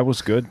 And Brad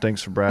was good.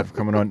 Thanks for Brad for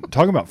coming on.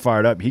 Talking about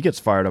fired up, he gets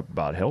fired up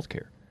about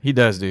healthcare. He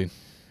does, dude.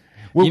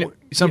 Well, you know,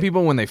 some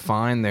people, when they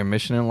find their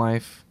mission in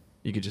life,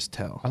 you could just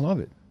tell. I love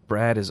it.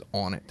 Brad is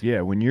on it.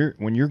 Yeah, when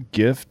your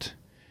gift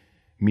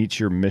meets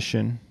your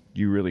mission,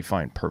 you really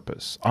find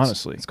purpose.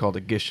 Honestly, It's called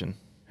a gishin.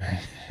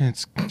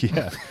 it's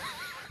yeah.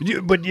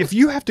 But if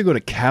you have to go to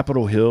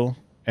Capitol Hill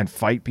and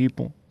fight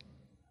people,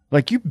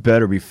 like you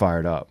better be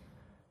fired up.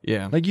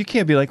 Yeah. Like you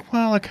can't be like,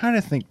 well, I kind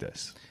of think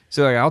this.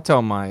 So like, I'll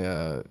tell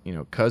my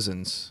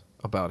cousins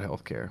about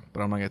healthcare,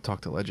 but I'm not going to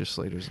talk to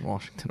legislators in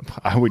Washington about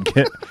it. I would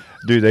get,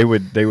 dude. They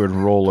would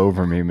roll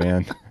over me,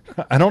 man.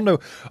 I don't know.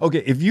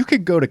 Okay, if you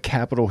could go to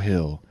Capitol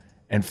Hill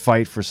and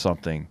fight for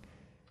something,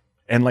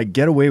 and like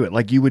get away with it,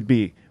 like you would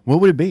be.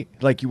 What would it be?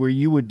 Like where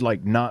you would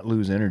like not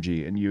lose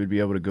energy and you would be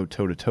able to go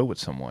toe to toe with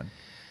someone.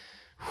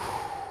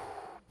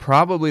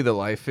 Probably the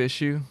life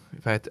issue.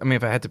 If I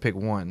had to pick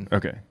one.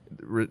 Okay.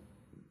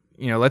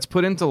 Let's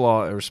put into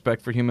law a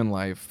respect for human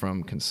life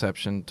from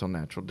conception till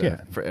natural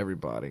death for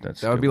everybody.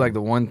 That's that would good be like one.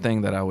 the one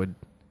thing that I would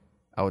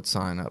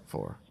sign up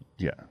for.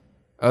 Yeah.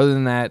 Other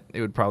than that,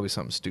 it would probably be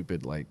something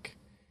stupid like,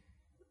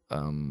 I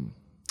don't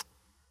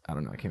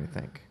know. I can't even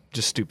think.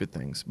 Just stupid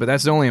things. But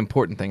that's the only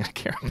important thing I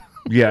care about.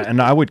 Yeah,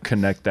 and I would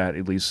connect that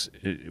at least,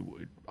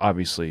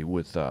 obviously,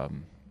 with the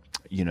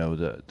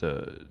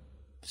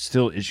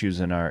still issues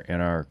in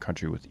our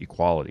country with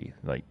equality.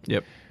 Like,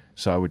 Yep.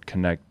 So I would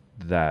connect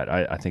that.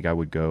 I think I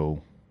would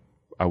go.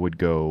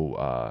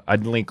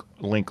 I'd link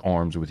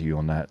arms with you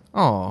on that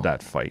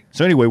fight.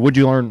 So anyway, what'd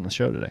you learn on the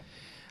show today?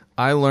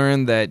 I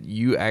learned that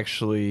you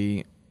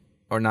actually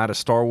are not a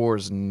Star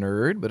Wars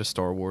nerd, but a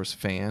Star Wars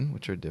fan,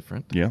 which are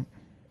different. Yeah,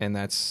 And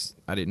I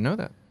didn't know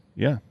that.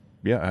 yeah.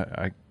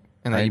 I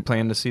And that you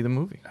plan to see the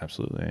movie.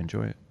 absolutely I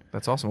enjoy it.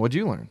 That's awesome. What'd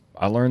you learn?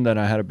 I learned that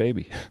I had a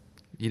baby.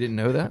 You didn't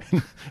know that?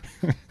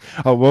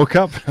 I woke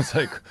up and I was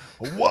like,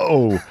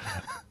 "Whoa,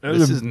 there's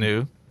This a is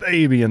new.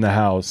 baby in the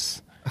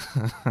house."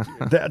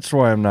 That's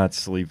why I'm not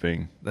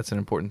sleeping. That's an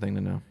important thing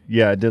to know.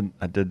 Yeah, I did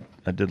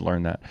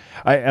learn that.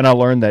 I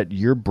learned that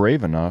you're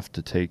brave enough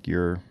to take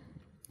your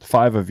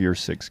 5 of your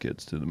 6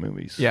 kids to the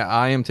movies. Yeah,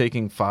 I am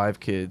taking 5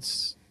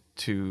 kids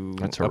to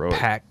That's a heroic.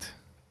 packed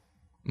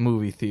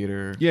movie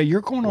theater. Yeah,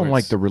 you're going on Where like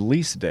it's- the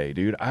release day,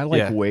 dude. I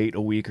Yeah. wait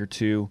a week or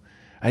two.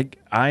 I'm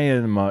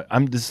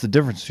this is the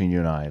difference between you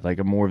and I. Like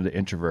I'm more of the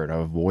introvert. I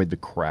avoid the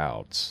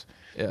crowds.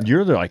 Yeah.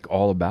 You're like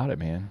all about it,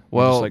 man. You're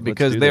Well, just like, "Let's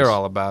because do they're this."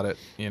 all about it,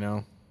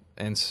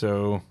 And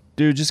so,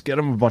 Dude, just get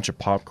them a bunch of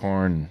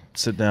popcorn, and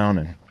sit down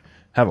and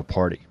have a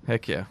party.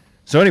 heck yeah.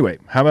 So anyway,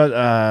 how about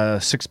a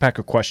 6-pack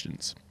of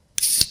questions?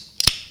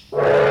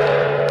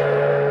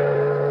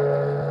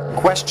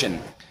 Question.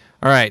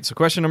 All right, so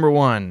question number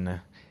 1.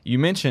 You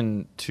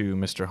mentioned to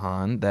Mr.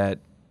 Hahn that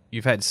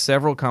you've had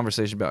several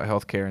conversations about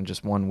healthcare in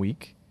just 1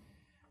 week.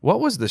 What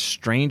was the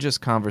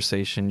strangest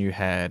conversation you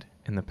had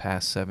in the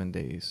past 7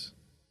 days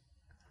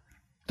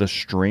The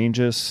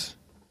strangest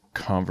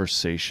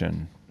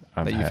conversation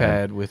that you've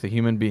had with a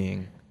human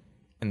being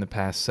in the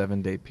past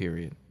 7-day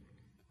period?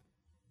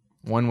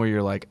 One where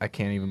you're like, I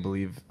can't even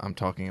believe I'm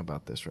talking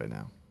about this right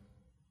now.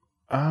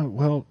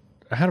 Well,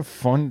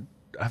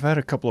 I've had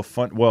a couple of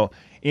fun. Well,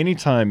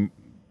 anytime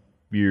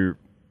you're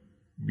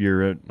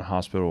at the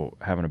hospital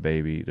having a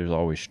baby, there's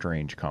always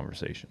strange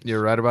conversations.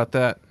 You're right about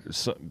that.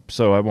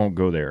 So I won't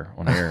go there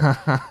on air.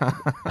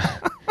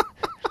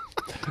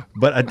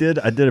 But I did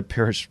a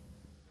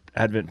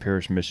Advent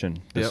parish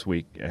mission this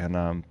week, and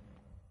I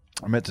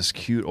met this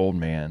cute old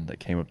man that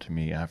came up to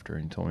me after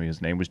and told me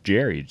his name was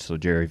Jerry. So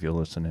Jerry, if you're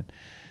listening, it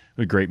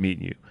was great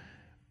meeting you.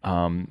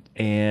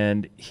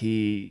 And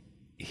he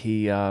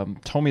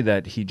told me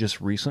that he just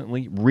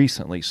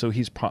recently, so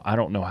he's I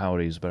don't know how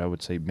it is, but I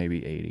would say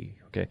maybe 80.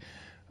 Okay,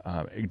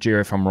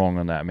 Jerry, if I'm wrong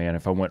on that, man,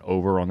 if I went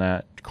over on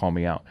that, call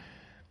me out.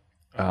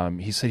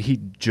 He said he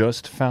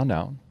just found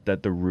out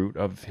that the root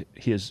of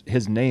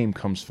his name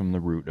comes from the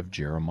root of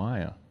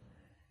Jeremiah,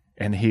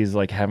 and he's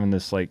like having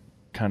this like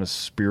kind of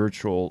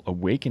spiritual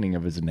awakening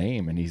of his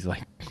name, and he's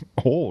like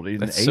old, he's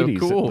That's in the 80s.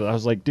 so cool. I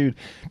was like, dude,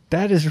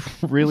 that is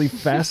really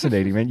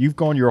fascinating, man. You've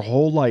gone your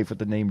whole life with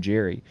the name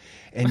Jerry,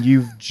 and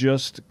you've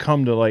just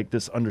come to like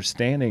this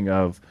understanding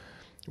of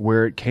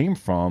where it came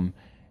from.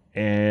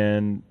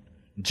 And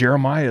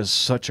Jeremiah is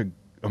such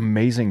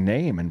amazing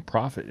name and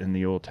prophet in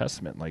the Old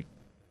Testament. Like,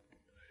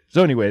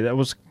 so anyway, that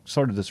was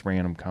sort of this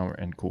random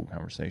and cool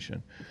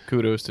conversation.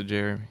 Kudos to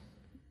Jeremy.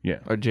 Yeah.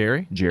 Or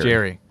Jerry?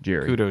 Jerry.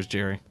 Kudos,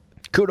 Jerry.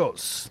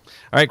 Kudos.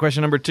 All right,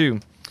 question number 2.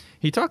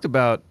 He talked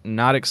about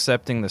not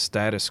accepting the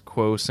status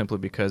quo simply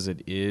because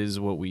it is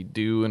what we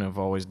do and have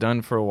always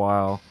done for a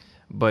while,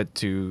 but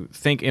to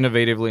think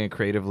innovatively and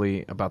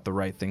creatively about the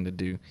right thing to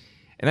do.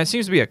 And that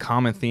seems to be a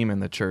common theme in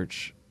the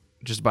church,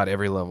 just about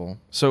every level.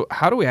 So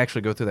how do we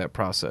actually go through that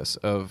process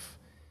of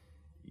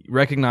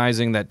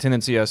recognizing that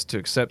tendency us to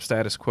accept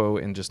status quo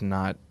and just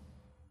not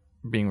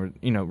being,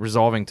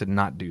 resolving to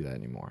not do that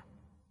anymore?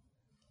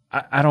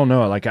 I don't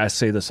know. Like, I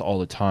say this all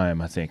the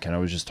time, I think, and I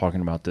was just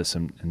talking about this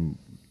in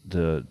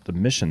the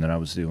mission that I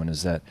was doing,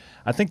 is that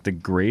I think the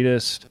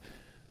greatest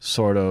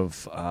sort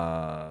of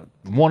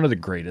one of the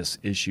greatest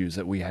issues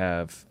that we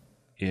have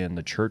in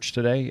the church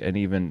today and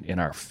even in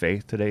our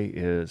faith today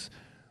is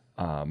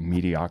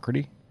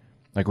mediocrity.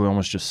 Like, we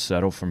almost just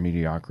settle for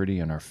mediocrity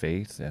in our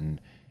faith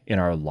and in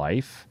our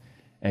life,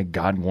 and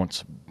God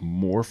wants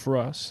more for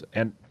us.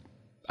 And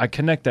I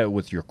connect that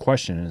with your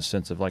question in a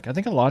sense of, like, I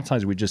think a lot of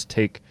times we just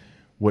take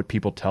what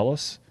people tell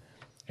us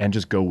and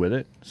just go with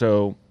it.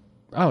 So,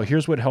 oh,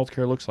 here's what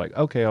healthcare looks like.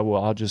 Okay,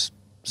 well, I'll just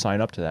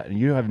sign up to that. And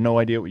you have no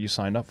idea what you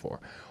signed up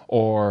for.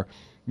 Or,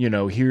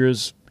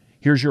 here's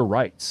your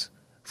rights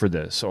for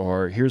this,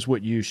 or here's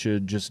what you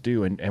should just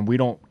do. And we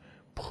don't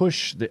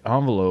push the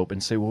envelope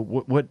and say,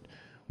 well,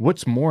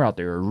 what's more out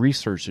there, or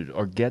research it,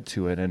 or get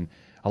to it. And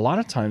a lot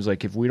of times,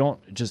 like, if we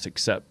don't just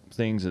accept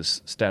things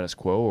as status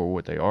quo or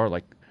what they are,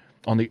 like,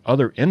 on the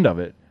other end of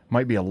it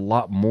might be a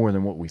lot more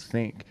than what we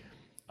think.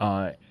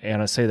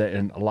 And I say that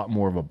in a lot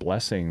more of a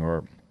blessing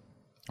or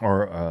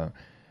a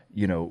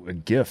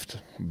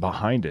gift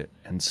behind it.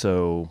 And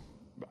so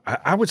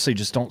I would say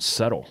just don't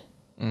settle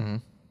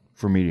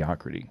for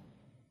mediocrity.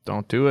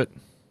 Don't do it.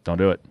 Don't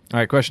do it. All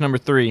right, question number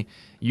 3.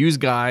 You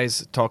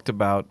guys talked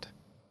about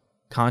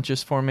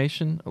conscious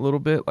formation a little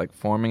bit, like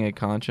forming a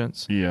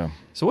conscience. Yeah.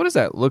 So what does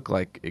that look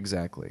like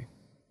exactly?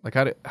 Like,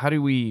 how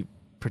do we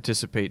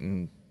participate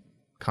in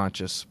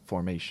conscious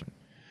formation?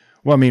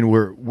 Well, I mean,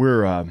 we're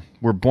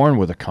born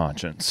with a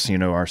conscience.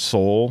 Our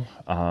soul,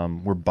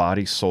 we're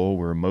body, soul,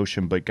 we're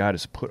emotion, but God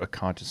has put a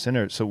conscience in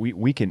there. So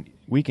we can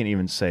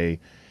even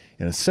say,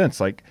 in a sense,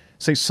 like,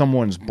 say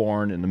someone's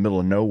born in the middle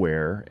of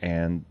nowhere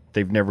and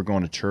they've never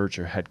gone to church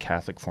or had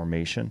Catholic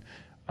formation.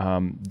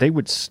 They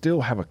would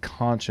still have a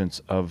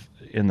conscience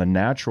in the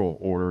natural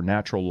order,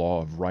 natural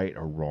law of right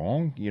or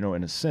wrong.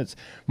 In a sense,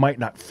 might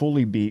not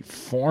fully be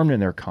formed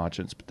in their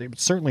conscience, but they would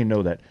certainly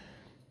know that,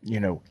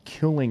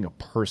 killing a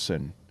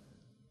person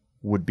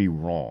would be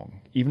wrong,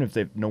 even if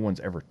no one's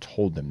ever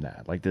told them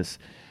that. Like this,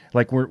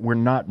 like we're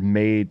not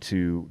made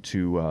to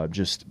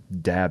just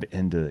dab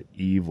into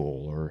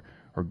evil or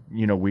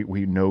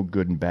we know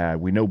good and bad.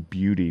 We know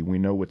beauty. We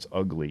know what's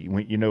ugly.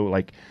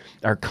 Like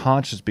our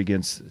conscience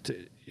begins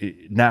to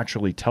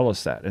naturally tell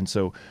us that. And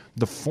so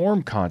the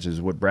form conscience,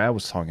 what Brad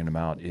was talking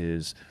about,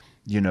 is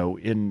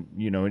and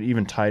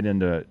even tied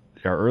into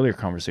our earlier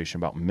conversation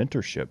about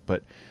mentorship,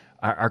 but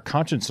our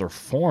conscience are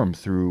formed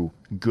through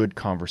good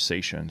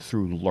conversation,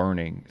 through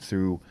learning,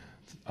 through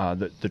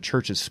the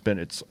church has spent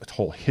its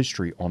whole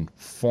history on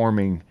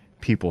forming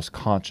people's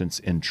conscience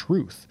in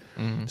truth,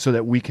 so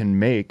that we can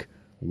make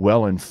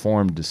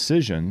well-informed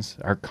decisions.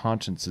 Our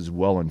conscience is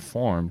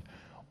well-informed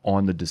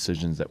on the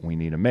decisions that we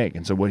need to make.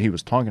 And so what he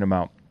was talking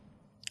about,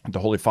 the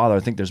Holy Father,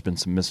 I think there's been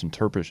some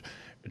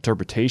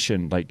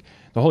misinterpretation. Like,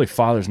 the Holy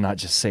Father's not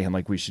just saying,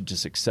 like, we should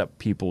just accept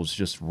people's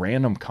just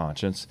random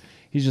conscience.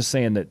 He's just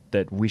saying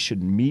that we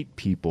should meet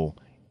people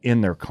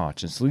in their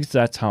conscience. At least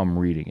that's how I'm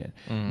reading it.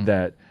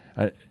 That,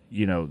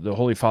 the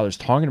Holy Father's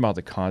talking about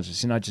the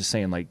conscience. He's not just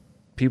saying, like,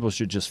 people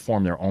should just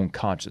form their own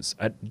conscience.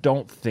 I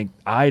don't think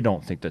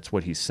that's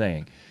what he's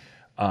saying.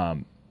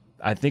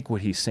 I think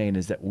what he's saying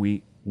is that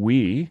we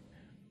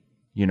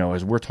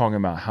as we're talking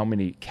about how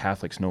many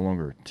Catholics no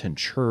longer attend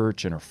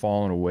church and are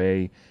falling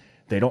away,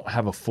 they don't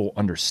have a full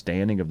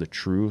understanding of the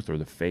truth or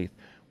the faith.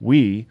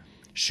 We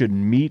should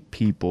meet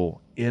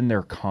people in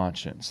their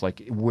conscience,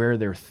 like where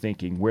they're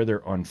thinking, where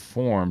they're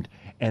unformed,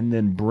 and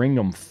then bring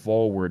them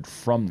forward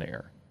from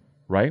there,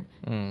 right?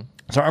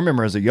 So I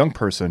remember as a young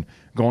person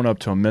going up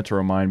to a mentor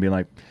of mine and being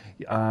like,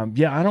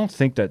 I don't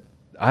think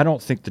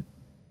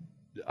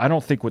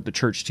what the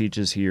church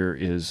teaches here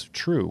is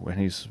true. And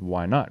he's,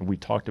 why not? And we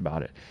talked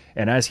about it.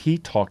 And as he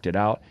talked it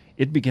out,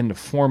 it began to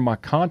form my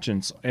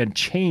conscience and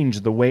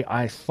change the way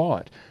I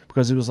thought,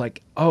 because it was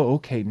like, oh,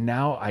 okay,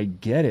 now I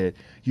get it.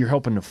 You're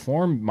helping to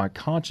form my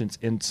conscience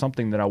in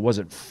something that I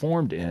wasn't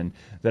formed in,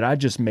 that I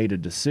just made a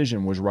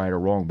decision was right or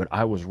wrong, but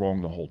I was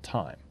wrong the whole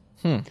time.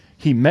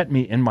 He met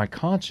me in my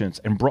conscience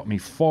and brought me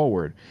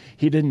forward.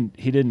 He didn't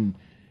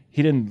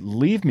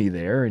leave me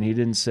there, and he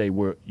didn't say,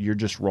 well, you're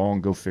just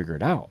wrong, go figure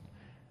it out.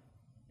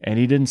 And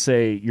he didn't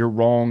say, you're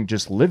wrong,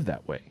 just live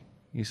that way.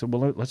 He said,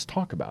 well, let's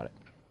talk about it.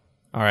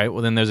 All right,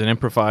 well, then there's an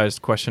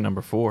improvised question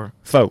number 4.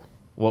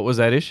 What was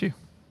that issue?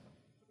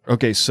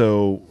 Okay,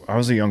 so I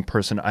was a young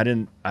person. I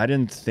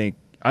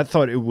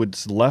thought it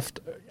was left.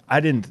 I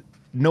didn't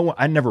know.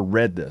 I never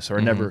read this, or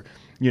I never,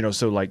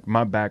 so like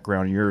my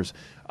background, yours,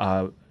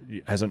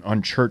 as an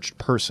unchurched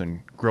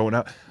person growing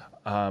up,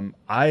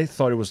 I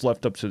thought it was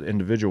left up to the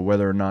individual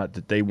whether or not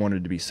that they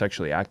wanted to be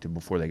sexually active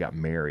before they got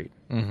married.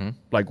 Mm-hmm.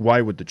 Like,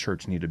 why would the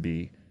church need to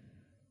be,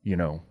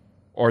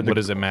 or what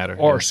does it matter?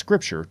 Or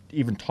Scripture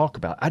even talk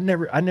about it? I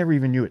never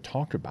even knew it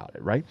talked about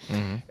it, right?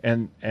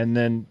 Mm-hmm. And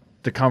then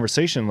the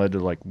conversation led to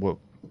like, well,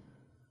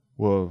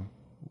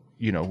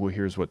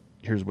 here's what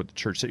the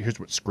church said, here's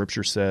what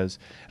Scripture says.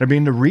 And I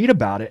began to read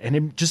about it, and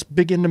it just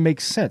began to make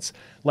sense.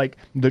 Like,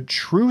 the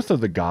truth of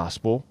the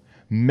gospel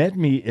met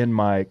me in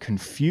my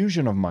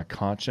confusion of my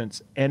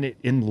conscience, and it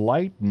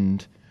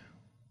enlightened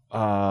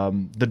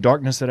the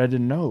darkness that I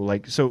didn't know.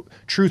 Like, so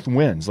truth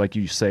wins, like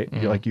you say,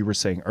 like you were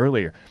saying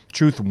earlier.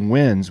 Truth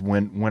wins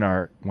when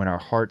our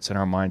hearts and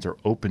our minds are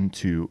open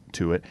to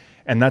it,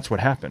 and that's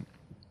what happened.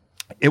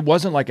 It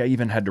wasn't like I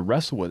even had to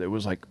wrestle with it. It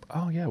was like,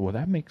 oh yeah, well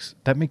that makes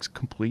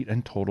complete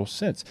and total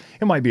sense.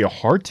 It might be a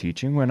hard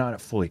teaching when I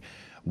don't fully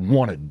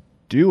want to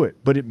do it,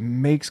 but it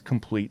makes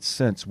complete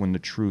sense when the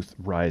truth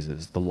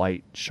rises, the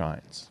light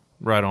shines.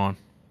 Right on.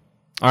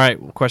 All right,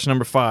 question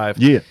number 5.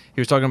 Yeah.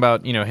 He was talking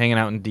about, hanging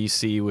out in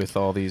D.C. with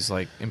all these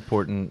like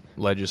important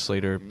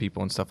legislator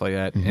people and stuff like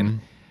that. Mm-hmm.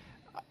 And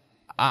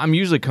I'm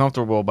usually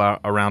comfortable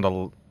around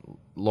a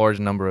large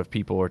number of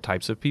people or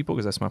types of people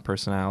because that's my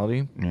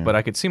personality. Yeah. But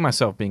I could see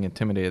myself being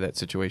intimidated in that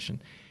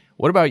situation.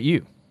 What about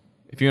you?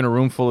 If you're in a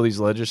room full of these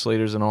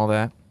legislators and all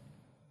that,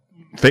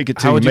 fake it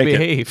till how would you make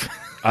behave?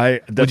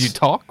 Would you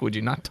talk? Would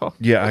you not talk?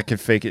 Yeah, I can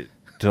fake it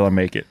till I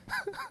make it.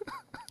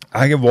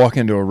 I can walk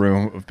into a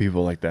room of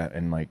people like that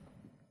and like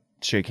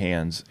shake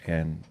hands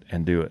and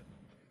do it.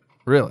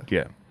 Really?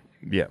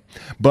 Yeah.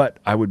 But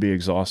I would be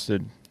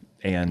exhausted,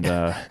 and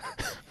I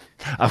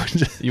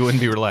would you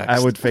wouldn't be relaxed. I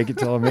would fake it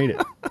till I made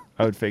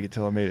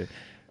it.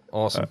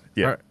 Awesome.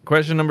 Yeah. All right,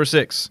 question number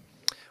 6.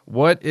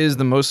 What is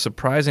the most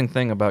surprising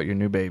thing about your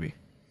new baby?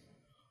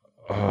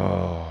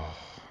 Oh,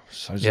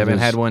 you haven't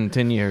had one in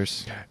 10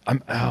 years.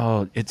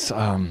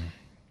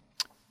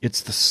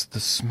 It's the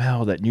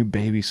smell, that new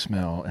baby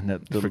smell, and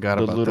the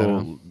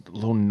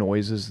little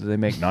noises that they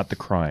make. Not the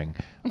crying,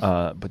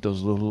 but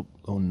those little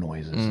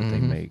noises that they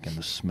make, and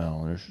the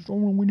smell. And it's just,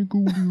 well,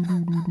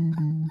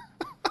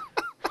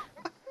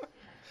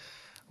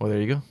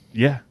 there you go.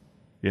 Yeah.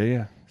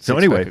 So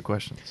anyway, good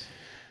questions.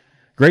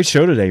 Great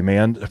show today,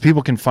 man.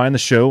 People can find the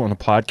show on the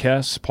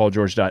podcast,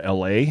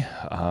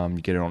 paulgeorge.la.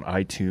 You get it on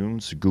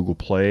iTunes, Google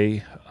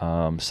Play,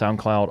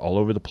 SoundCloud, all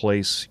over the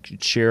place. You can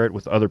share it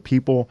with other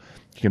people.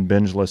 You can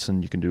binge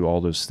listen. You can do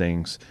all those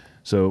things.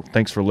 So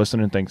thanks for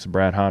listening. Thanks to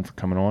Brad Hahn for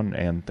coming on.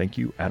 And thank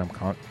you, Adam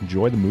Conk.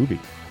 Enjoy the movie.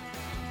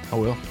 I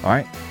will. All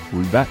right.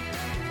 We'll be back.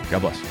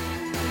 God bless.